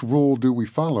exact rule do we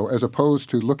follow, as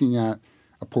opposed to looking at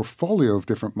a portfolio of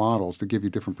different models to give you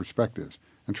different perspectives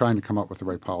and trying to come up with the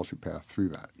right policy path through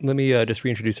that. Let me just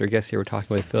reintroduce our guest here. We're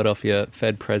talking with Philadelphia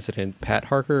Fed President Pat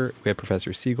Harker. We have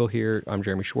Professor Siegel here. I'm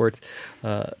Jeremy Schwartz.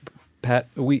 Pat,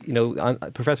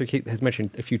 Professor Kate has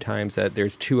mentioned a few times that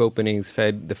there's two openings,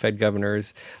 the Fed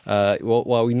governors.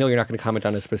 While we know you're not going to comment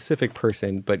on a specific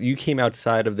person, but you came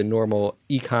outside of the normal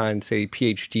econ, say,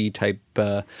 PhD type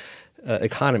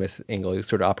economist angle,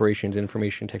 sort of operations,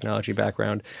 information technology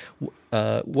background.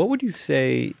 What would you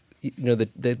say,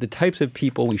 the types of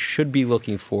people we should be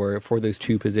looking for those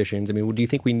two positions? I mean, do you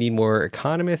think we need more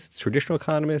economists, traditional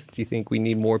economists? Do you think we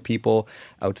need more people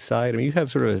outside? I mean, you have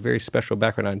sort of a very special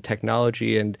background on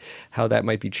technology and how that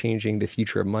might be changing the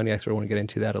future of money. I sort of want to get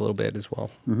into that a little bit as well.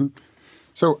 Mm-hmm.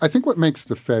 So I think what makes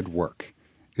the Fed work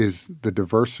is the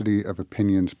diversity of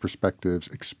opinions, perspectives,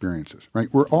 experiences, right?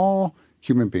 We're all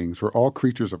human beings. We're all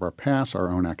creatures of our past, our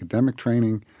own academic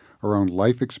training, our own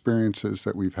life experiences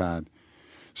that we've had.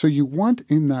 So you want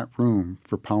in that room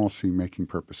for policy-making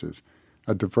purposes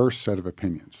a diverse set of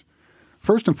opinions.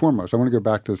 First and foremost, I want to go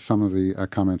back to some of the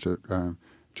comments that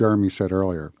Jeremy said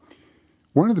earlier.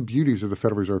 One of the beauties of the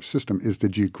Federal Reserve System is the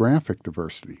geographic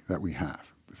diversity that we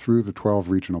have through the 12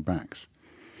 regional banks.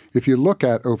 If you look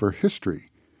at over history,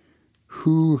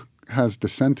 who has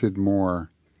dissented more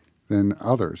than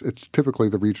others? It's typically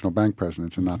the regional bank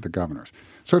presidents and not the governors.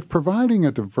 So it's providing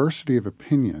a diversity of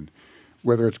opinion,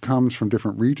 whether it comes from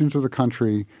different regions of the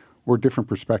country or different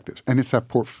perspectives. And it's that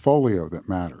portfolio that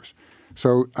matters.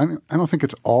 So I don't think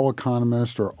it's all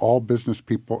economists or all business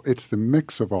people. It's the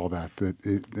mix of all that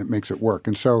makes it work.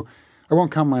 And so I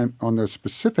won't comment on those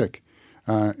specific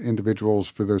individuals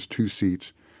for those two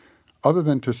seats, other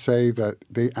than to say that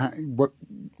what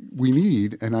we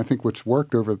need, and I think what's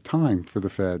worked over time for the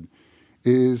Fed,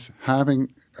 is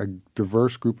having a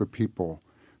diverse group of people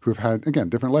who've had, again,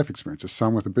 different life experiences,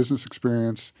 some with a business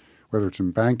experience, whether it's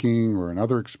in banking or in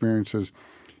other experiences,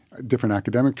 different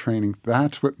academic training.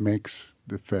 That's what makes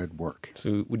the Fed work.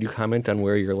 So would you comment on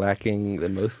where you're lacking the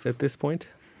most at this point?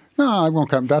 No, I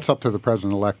won't comment. That's up to the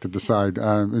president-elect to decide.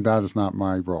 That is not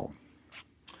my role.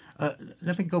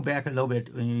 Let me go back a little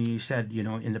bit. When you said,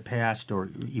 in the past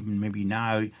or even maybe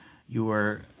now, you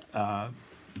were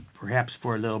perhaps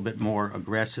for a little bit more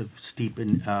aggressive,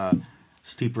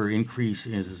 steeper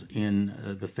increases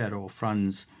in the federal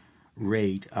funds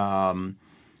rate. That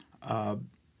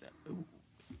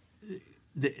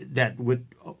would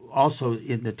also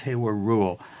in the Taylor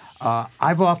rule.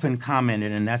 I've often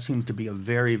commented, and that seems to be a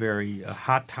very, very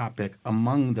hot topic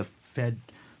among the Fed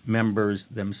members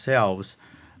themselves,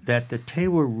 that the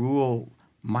Taylor rule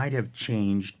might have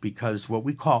changed because what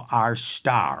we call R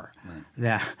star,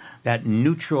 right, that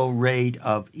neutral rate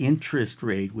of interest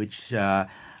rate, which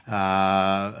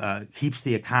keeps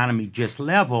the economy just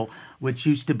level, which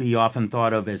used to be often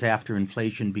thought of as after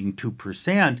inflation being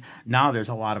 2%. Now there's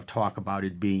a lot of talk about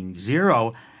it being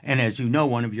zero. And as you know,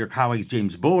 one of your colleagues,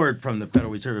 James Bullard from the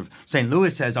Federal Reserve of St.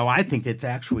 Louis, says, I think it's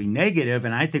actually negative,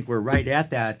 and I think we're right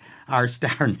at that R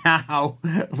star now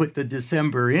with the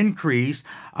December increase.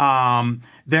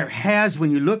 There has,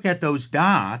 when you look at those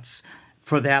dots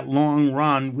for that long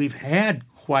run, we've had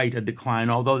quite a decline,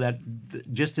 although that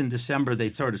just in December they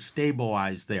sort of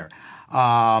stabilized there.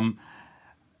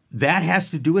 That has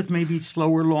to do with maybe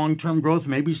slower long-term growth,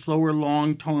 maybe slower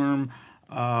long-term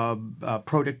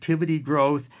productivity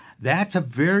growth. That's a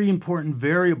very important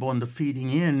variable into feeding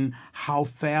in how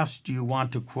fast do you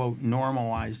want to, quote,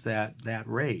 normalize that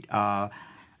rate.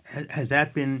 Has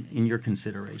that been in your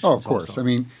considerations? Oh, of course. Also? I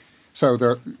mean, so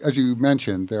there, as you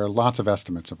mentioned, there are lots of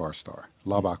estimates of R star.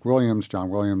 Laubach-Williams, John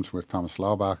Williams with Thomas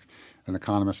Laubach, an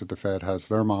economist at the Fed, has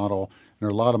their model. And there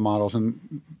are a lot of models,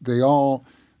 and they all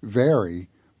vary,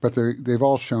 but they've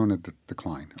all shown a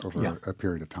decline over a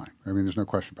period of time. I mean, there's no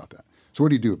question about that. So what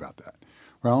do you do about that?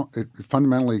 Well, it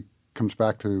fundamentally comes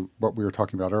back to what we were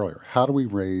talking about earlier. How do we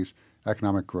raise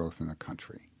economic growth in a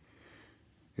country?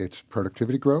 It's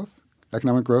productivity growth.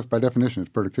 Economic growth, by definition, is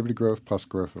productivity growth plus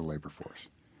growth of the labor force.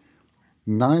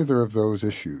 Neither of those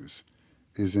issues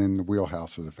is in the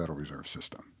wheelhouse of the Federal Reserve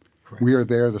System. Correct. We are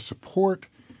there to support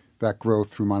that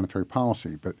growth through monetary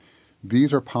policy, but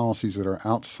these are policies that are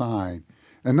outside,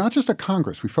 and not just at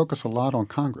Congress. We focus a lot on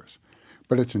Congress,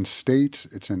 but it's in states,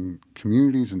 it's in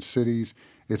communities and cities.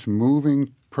 It's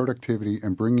moving productivity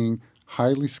and bringing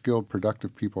highly skilled,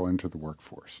 productive people into the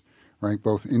workforce, right?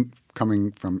 Both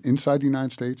coming from inside the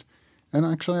United States and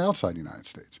actually outside the United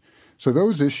States. So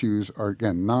those issues are,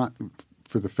 again, not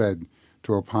for the Fed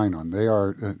to opine on. They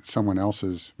are someone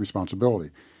else's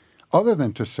responsibility, other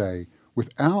than to say,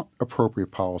 without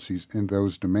appropriate policies in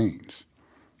those domains,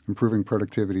 improving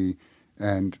productivity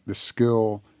and the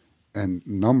skill and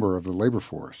number of the labor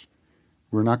force,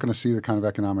 we're not going to see the kind of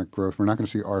economic growth. We're not going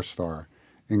to see R-star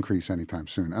increase anytime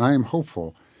soon. And I am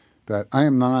hopeful that I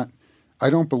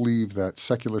don't believe that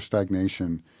secular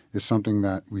stagnation is something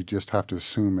that we just have to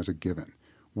assume as a given.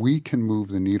 We can move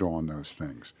the needle on those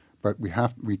things, but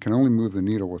we can only move the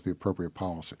needle with the appropriate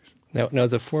policies. Now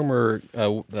as a former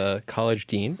college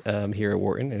dean here at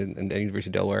Wharton and the University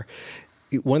of Delaware,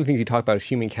 one of the things you talk about is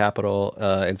human capital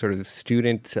and sort of the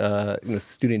student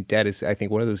debt is, I think,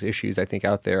 one of those issues I think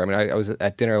out there. I mean, I was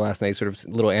at dinner last night, sort of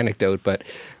little anecdote, but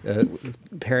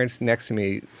parents next to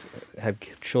me have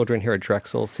children here at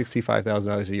Drexel,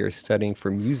 $65,000 a year studying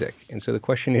for music. And so the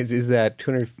question is that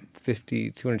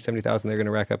 $270,000 they're going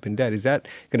to rack up in debt, is that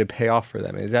going to pay off for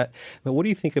them? But what do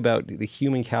you think about the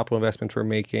human capital investments we're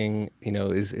making?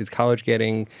 Is college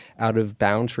getting out of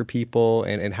bounds for people?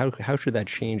 And how should that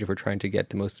change if we're trying to get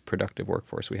the most productive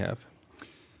workforce we have?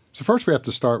 So first we have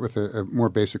to start with a more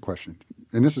basic question.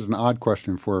 And this is an odd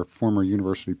question for a former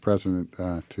university president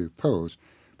to pose,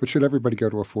 but should everybody go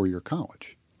to a 4-year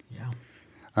college? Yeah.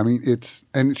 I mean,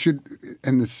 and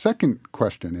the second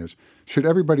question is, should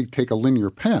everybody take a linear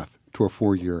path to a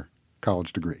 4-year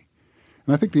college degree?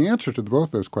 And I think the answer to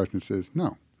both those questions is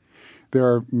no. There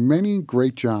are many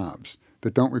great jobs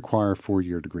that don't require a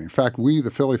 4-year degree. In fact, we,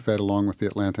 the Philly Fed, along with the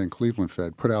Atlanta and Cleveland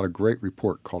Fed, put out a great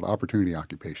report called Opportunity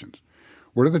Occupations.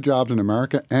 What are the jobs in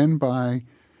America and by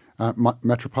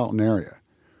metropolitan area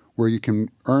where you can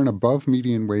earn above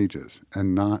median wages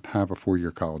and not have a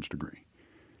 4-year college degree?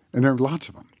 And there are lots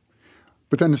of them.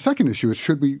 But then the second issue is,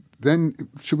 should we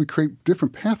create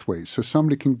different pathways so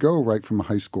somebody can go right from a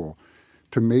high school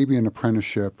to maybe an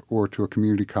apprenticeship or to a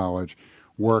community college,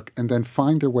 work, and then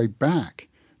find their way back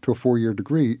to a 4-year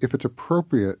degree if it's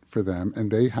appropriate for them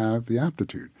and they have the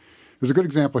aptitude. There's a good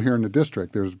example here in the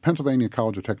district. There's Pennsylvania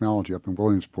College of Technology up in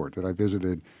Williamsport that I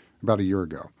visited about a year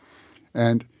ago.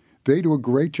 And they do a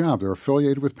great job. They're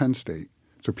affiliated with Penn State.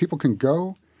 So people can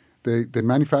go. The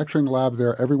manufacturing lab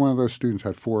there, every one of those students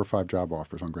had 4 or 5 job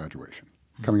offers on graduation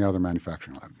coming out of their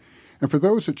manufacturing lab. And for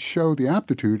those that show the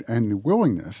aptitude and the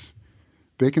willingness,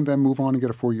 they can then move on and get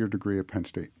a 4-year degree at Penn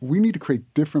State. We need to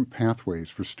create different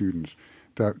pathways for students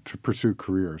to pursue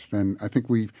careers. Then I think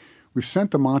we've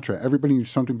sent the mantra, everybody needs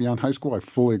something beyond high school. I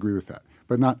fully agree with that.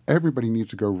 But not everybody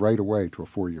needs to go right away to a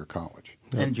 4-year college.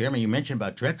 And Jeremy, you mentioned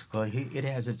about Drexel. It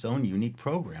has its own unique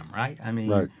program, right? I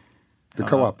mean, right. The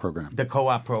co-op program. The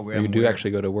co-op program. You do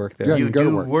actually go to work there. Yeah, you go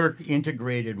do to work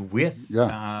integrated with.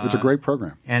 Yeah, it's a great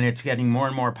program. And it's getting more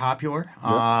and more popular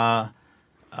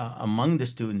among the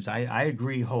students. I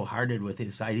agree wholehearted with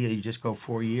this idea. You just go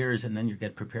 4 years and then you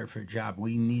get prepared for a job.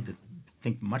 We need to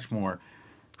think much more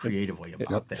creatively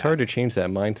about that. It's hard to change that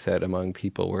mindset among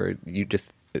people where you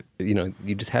just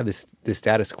have this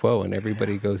status quo and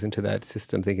everybody goes into that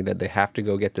system thinking that they have to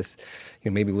go get this,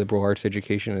 maybe liberal arts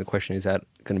education. And the question is that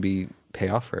going to pay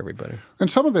off for everybody? And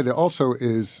some of it also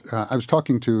is, I was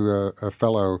talking to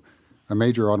a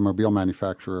major automobile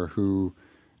manufacturer who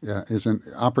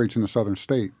operates in the southern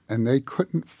state, and they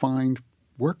couldn't find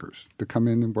workers to come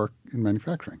in and work in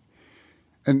manufacturing.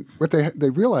 And what they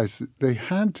realized, they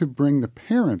had to bring the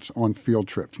parents on field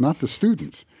trips, not the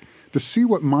students, to see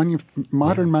what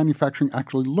modern manufacturing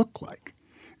actually looked like.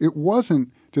 It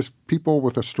wasn't just people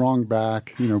with a strong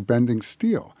back, bending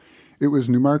steel. It was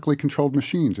numerically controlled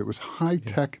machines. It was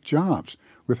high-tech jobs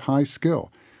with high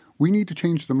skill. We need to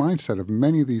change the mindset of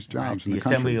many of these jobs in the country.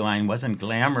 The assembly line wasn't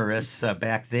glamorous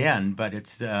back then, but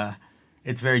it's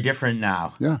very different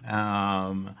now.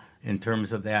 Yeah. In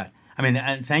terms of that. I mean,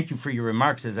 and thank you for your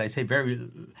remarks. As I say, very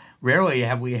rarely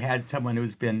have we had someone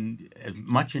who's been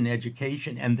much in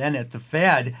education and then at the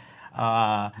Fed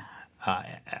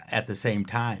at the same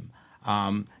time.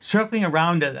 Circling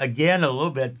around again a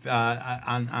little bit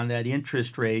on that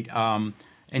interest rate, and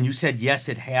you said, yes,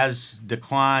 it has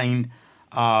declined.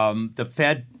 The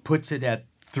Fed puts it at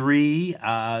 3.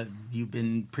 You've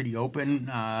been pretty open.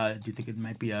 Do you think it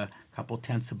might be a couple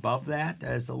tenths above that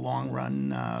as the long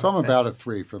run? So I'm about at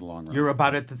 3 for the long run. You're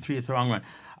about at the 3 for the long run.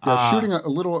 Yeah, shooting a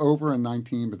little over in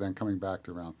 19, but then coming back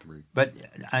to around 3. But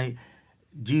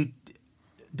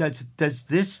does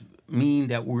this mean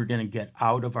that we're going to get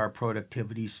out of our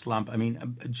productivity slump? I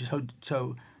mean,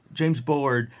 so James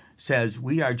Bullard says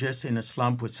we are just in a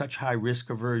slump with such high risk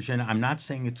aversion. I'm not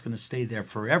saying it's going to stay there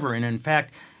forever. And in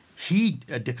fact, he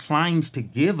declines to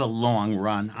give a long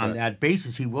run on that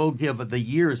basis. He will give the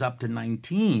years up to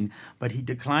 19, but he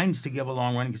declines to give a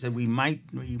long run. He said we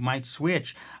might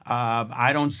switch.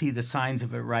 I don't see the signs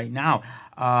of it right now.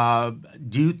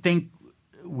 Do you think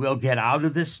we'll get out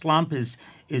of this slump? Is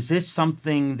this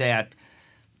something that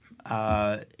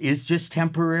is just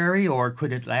temporary, or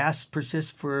could it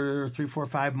persist for 3, 4,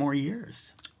 5 more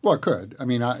years? Well, it could. I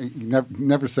mean, I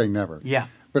never say never. Yeah.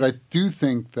 But I do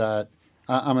think that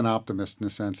I'm an optimist in the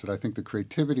sense that I think the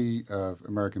creativity of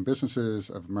American businesses,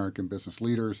 of American business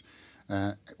leaders,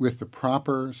 with the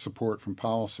proper support from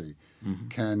policy,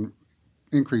 can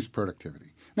increase productivity.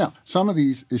 Now, some of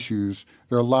these issues,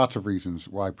 there are lots of reasons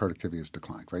why productivity has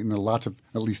declined, right? And there are lots of,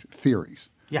 at least, theories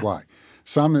why.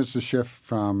 Some is the shift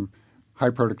from high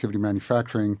productivity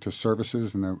manufacturing to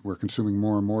services, and we're consuming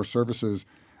more and more services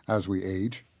as we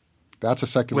age. That's a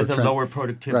secular trend. With a lower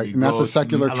productivity, right? And that's a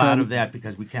secular trend. A lot of that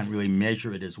because we can't really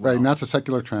measure it as well. Right, and that's a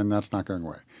secular trend. That's not going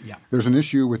away. Yeah. There's an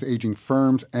issue with aging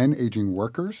firms and aging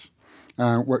workers.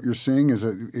 What you're seeing is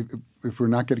that if we're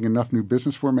not getting enough new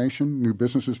business formation, new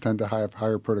businesses tend to have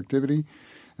higher productivity.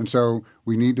 And so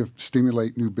we need to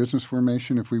stimulate new business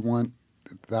formation if we want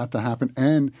that to happen.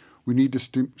 And we need to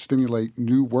stimulate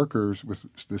new workers with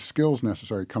the skills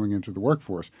necessary coming into the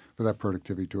workforce for that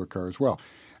productivity to occur as well.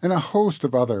 And a host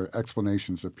of other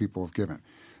explanations that people have given.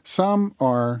 Some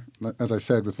are, as I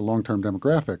said, with the long-term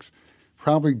demographics,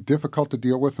 probably difficult to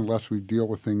deal with unless we deal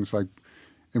with things like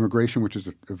immigration, which is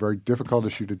a very difficult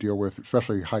issue to deal with,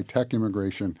 especially high-tech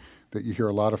immigration, that you hear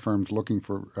a lot of firms looking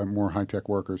for more high-tech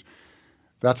workers.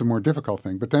 That's a more difficult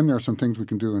thing. But then there are some things we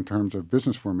can do in terms of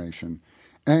business formation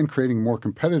and creating more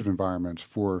competitive environments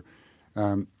for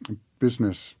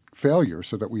business failure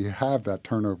so that we have that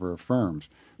turnover of firms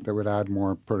that would add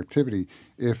more productivity.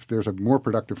 If there's a more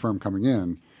productive firm coming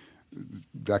in,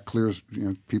 that clears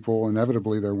people.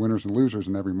 Inevitably, there are winners and losers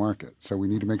in every market. So we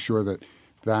need to make sure that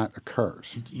that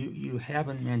occurs. You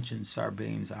haven't mentioned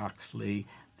Sarbanes-Oxley.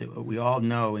 We all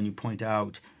know, and you point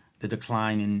out, the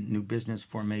decline in new business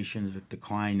formations, the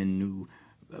decline in new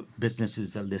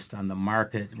businesses that list on the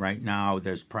market. Right now,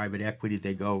 there's private equity.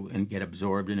 They go and get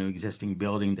absorbed in an existing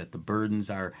building, that the burdens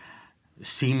are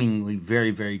seemingly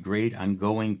very, very great on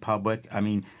going public. I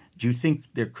mean, do you think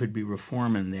there could be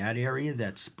reform in that area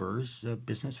that spurs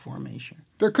business formation?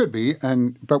 There could be,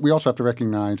 but we also have to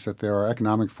recognize that there are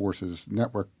economic forces,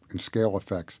 network and scale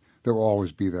effects that will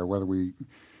always be there,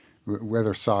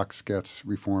 whether SOX gets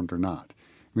reformed or not.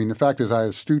 I mean, the fact is, I had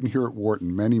a student here at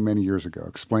Wharton many, many years ago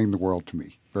explain the world to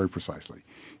me very precisely.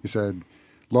 He said,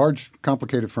 large,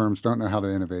 complicated firms don't know how to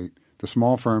innovate. The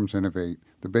small firms innovate.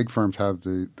 The big firms have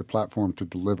the platform to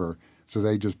deliver, so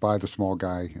they just buy the small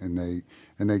guy and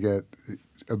they get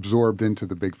absorbed into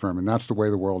the big firm. And that's the way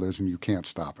the world is, and you can't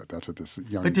stop it. That's what this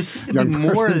young But there seems to be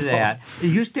more of that. It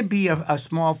used to be a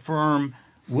small firm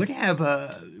would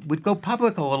go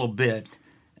public a little bit,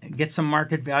 get some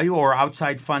market value or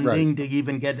outside funding to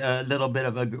even get a little bit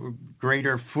of a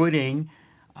greater footing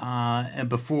and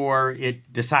before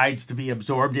it decides to be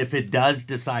absorbed, if it does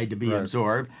decide to be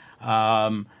absorbed.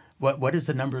 What is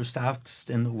the number of stocks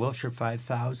in the Wilshire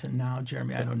 5000 now,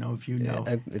 Jeremy? I don't know if you know.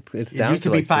 It's down used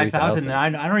to be 5,000. I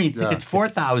don't even think it's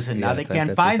 4,000 now. They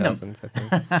can't find them.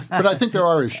 But I think there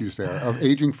are issues there of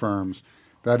aging firms.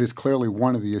 That is clearly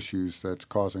one of the issues that's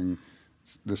causing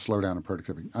the slowdown in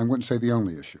productivity. I wouldn't say the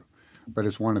only issue, but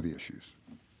it's one of the issues.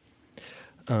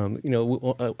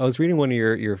 I was reading one of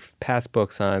your past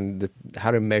books on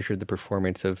how to measure the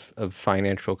performance of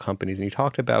financial companies, and you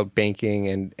talked about banking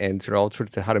and sort of all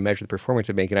sorts of how to measure the performance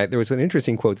of banking. There was an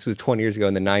interesting quote. This was 20 years ago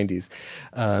in the 90s,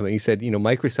 and you said,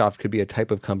 Microsoft could be a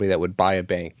type of company that would buy a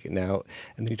bank now.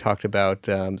 And then you talked about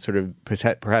sort of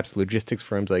perhaps logistics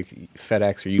firms like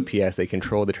FedEx or UPS. They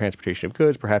control the transportation of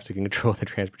goods. Perhaps they can control the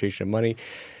transportation of money.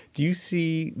 Do you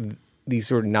see these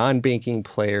sort of non-banking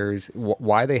players,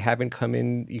 why they haven't come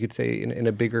in, you could say, in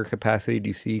a bigger capacity? Do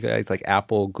you see guys like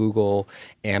Apple, Google,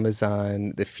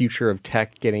 Amazon, the future of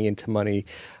tech getting into money?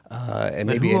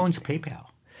 But who owns PayPal?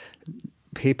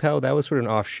 PayPal, that was sort of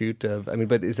an offshoot of,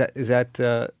 but is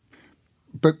that?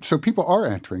 But so people are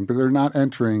entering, but they're not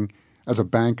entering as a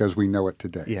bank as we know it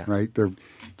today, right?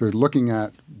 They're looking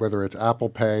at whether it's Apple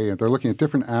Pay, and they're looking at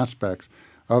different aspects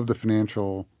of the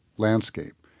financial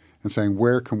landscape and saying,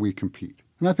 where can we compete?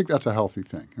 And I think that's a healthy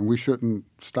thing, and we shouldn't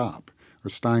stop or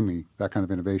stymie that kind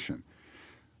of innovation.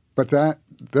 But that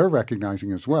they're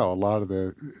recognizing as well, a lot of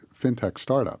the fintech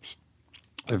startups,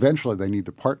 eventually they need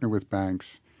to partner with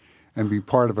banks and be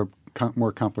part of a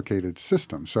more complicated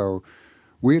system. So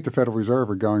we at the Federal Reserve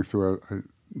are going through a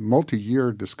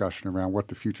multi-year discussion around what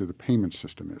the future of the payment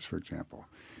system is, for example.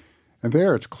 And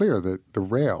there it's clear that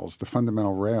the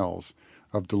fundamental rails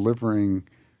of delivering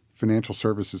financial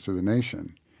services to the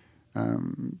nation,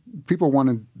 people want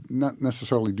to not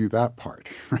necessarily do that part.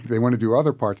 Right? They want to do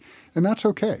other parts, and that's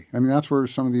okay. That's where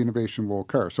some of the innovation will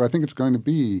occur. So I think it's going to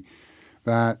be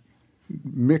that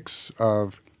mix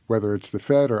of whether it's the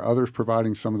Fed or others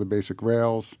providing some of the basic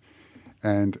rails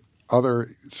and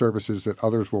other services that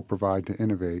others will provide to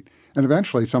innovate. And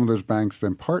eventually some of those banks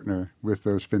then partner with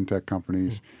those fintech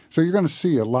companies. So you're going to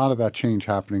see a lot of that change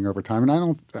happening over time.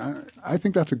 And I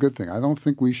think that's a good thing. I don't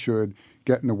think we should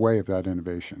get in the way of that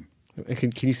innovation.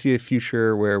 Can you see a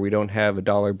future where we don't have a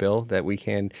dollar bill, that we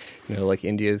can, like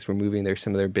India's removing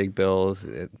some of their big bills?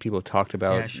 People have talked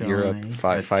about Europe,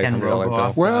 $500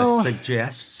 bill. Well,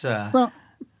 suggests. Well,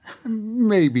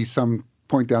 maybe some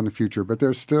point down the future, but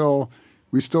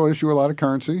we still issue a lot of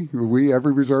currency.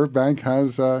 Every reserve bank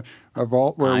has a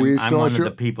vault where we still issue. I'm one of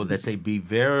the people that say be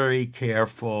very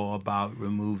careful about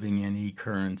removing any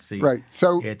currency. Right.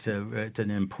 So it's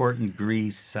an important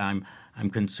grease. I'm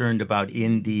concerned about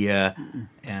India,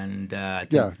 and I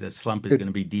think the slump is going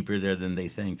to be deeper there than they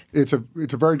think. It's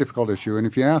a very difficult issue, and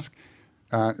if you ask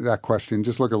that question,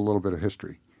 just look at a little bit of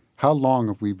history. How long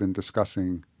have we been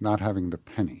discussing not having the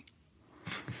penny?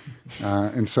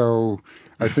 And so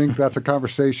I think that's a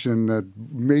conversation that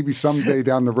maybe someday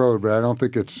down the road, but I don't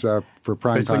think it's for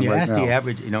prime time right now. When you ask the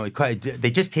average, they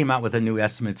just came out with a new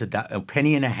estimate. It's a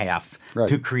penny and a half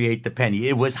to create the penny.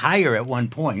 It was higher at one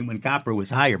point when copper was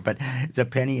higher, but it's a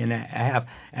penny and a half.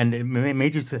 And the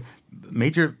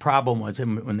major problem was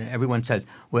when everyone says,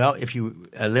 well, if you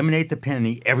eliminate the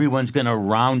penny, everyone's going to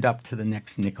round up to the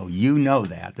next nickel. You know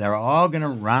that. They're all going to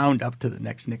round up to the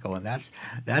next nickel, and that's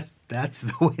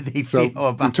the way they feel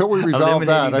about until we resolve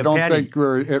that, I don't penny. think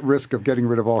we're at risk of getting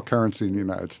rid of all currency in the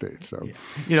United States. So,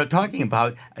 talking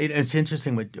about it's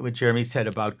interesting what Jeremy said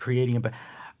about creating but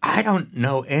I don't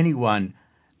know anyone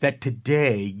that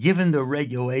today, given the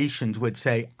regulations, would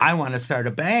say, I want to start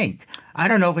a bank. I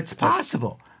don't know if it's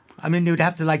possible. I mean, they would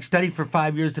have to study for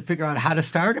 5 years to figure out how to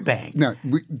start a bank. Now,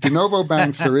 de novo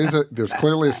banks, there's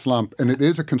clearly a slump, and it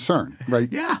is a concern, right?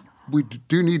 Yeah. We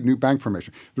do need new bank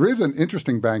formation. There is an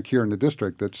interesting bank here in the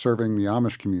district that's serving the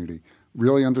Amish community,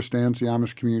 really understands the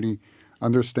Amish community,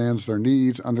 understands their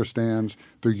needs, understands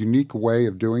their unique way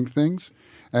of doing things,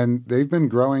 and they've been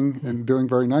growing and doing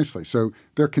very nicely. So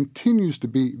there continue to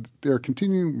be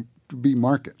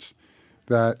markets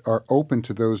that are open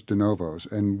to those de novos,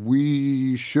 and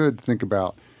we should think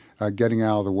about getting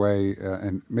out of the way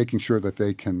and making sure that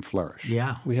they can flourish.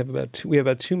 Yeah, we have about 2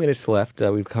 minutes left.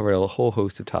 We've covered a whole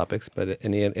host of topics, but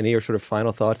any sort of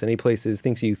final thoughts? Any places,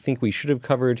 things you think we should have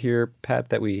covered here, Pat,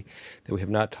 that we have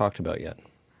not talked about yet?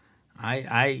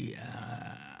 I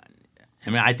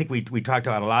think we talked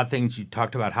about a lot of things. You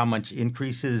talked about how much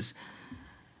increases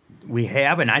we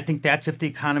have, and I think that's if the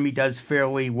economy does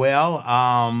fairly well.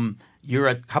 You're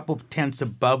a couple tenths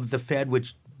above the Fed,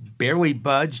 which barely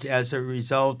budged as a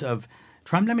result of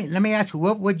Trump. Let me ask you,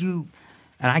 what would you?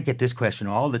 And I get this question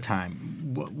all the time.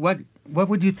 What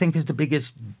would you think is the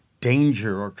biggest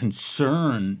danger or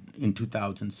concern in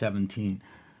 2017,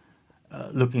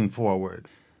 looking forward?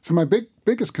 So my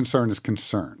biggest concern is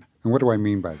concern, and what do I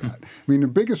mean by that? I mean, the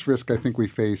biggest risk I think we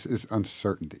face is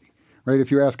uncertainty, right?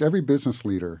 If you ask every business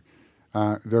leader,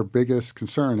 their biggest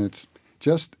concern, it's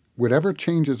just whatever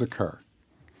changes occur,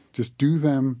 just do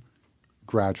them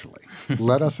gradually.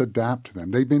 Let us adapt to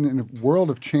them. They've been in a world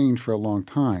of change for a long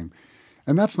time,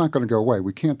 and that's not going to go away.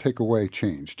 We can't take away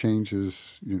change. Change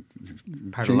is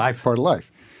part of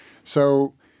life.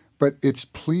 So, but it's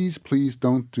please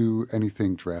don't do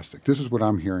anything drastic. This is what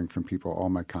I'm hearing from people, all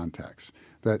my contacts,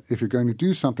 that if you're going to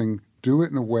do something, do it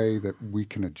in a way that we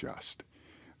can adjust.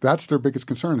 That's their biggest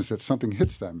concern, is that something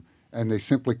hits them, and they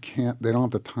simply can't, they don't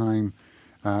have the time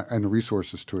and the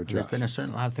resources to adjust. There's been a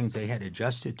certain lot of things they had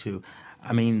adjusted to.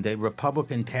 I mean, the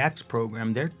Republican tax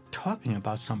program, they're talking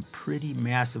about some pretty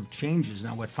massive changes.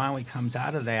 Now, what finally comes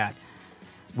out of that,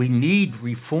 we need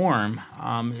reform.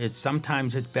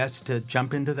 Sometimes it's best to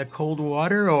jump into the cold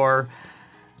water or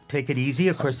take it easy.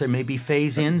 Of course, there may be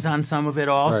phase-ins on some of it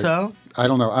also. Right. I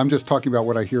don't know. I'm just talking about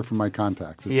what I hear from my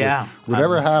contacts. It's just,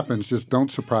 whatever happens, just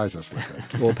don't surprise us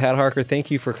with it. Well, Pat Harker,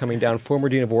 thank you for coming down. Former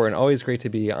Dean of Wharton. Always great to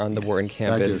be on the Wharton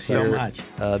campus. Thank you so much.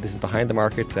 This is Behind the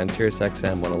Markets on Sirius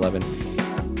XM 111.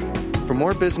 For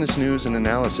more business news and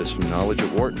analysis from Knowledge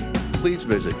at Wharton, please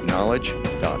visit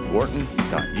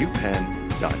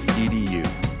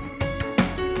knowledge.wharton.upenn.edu.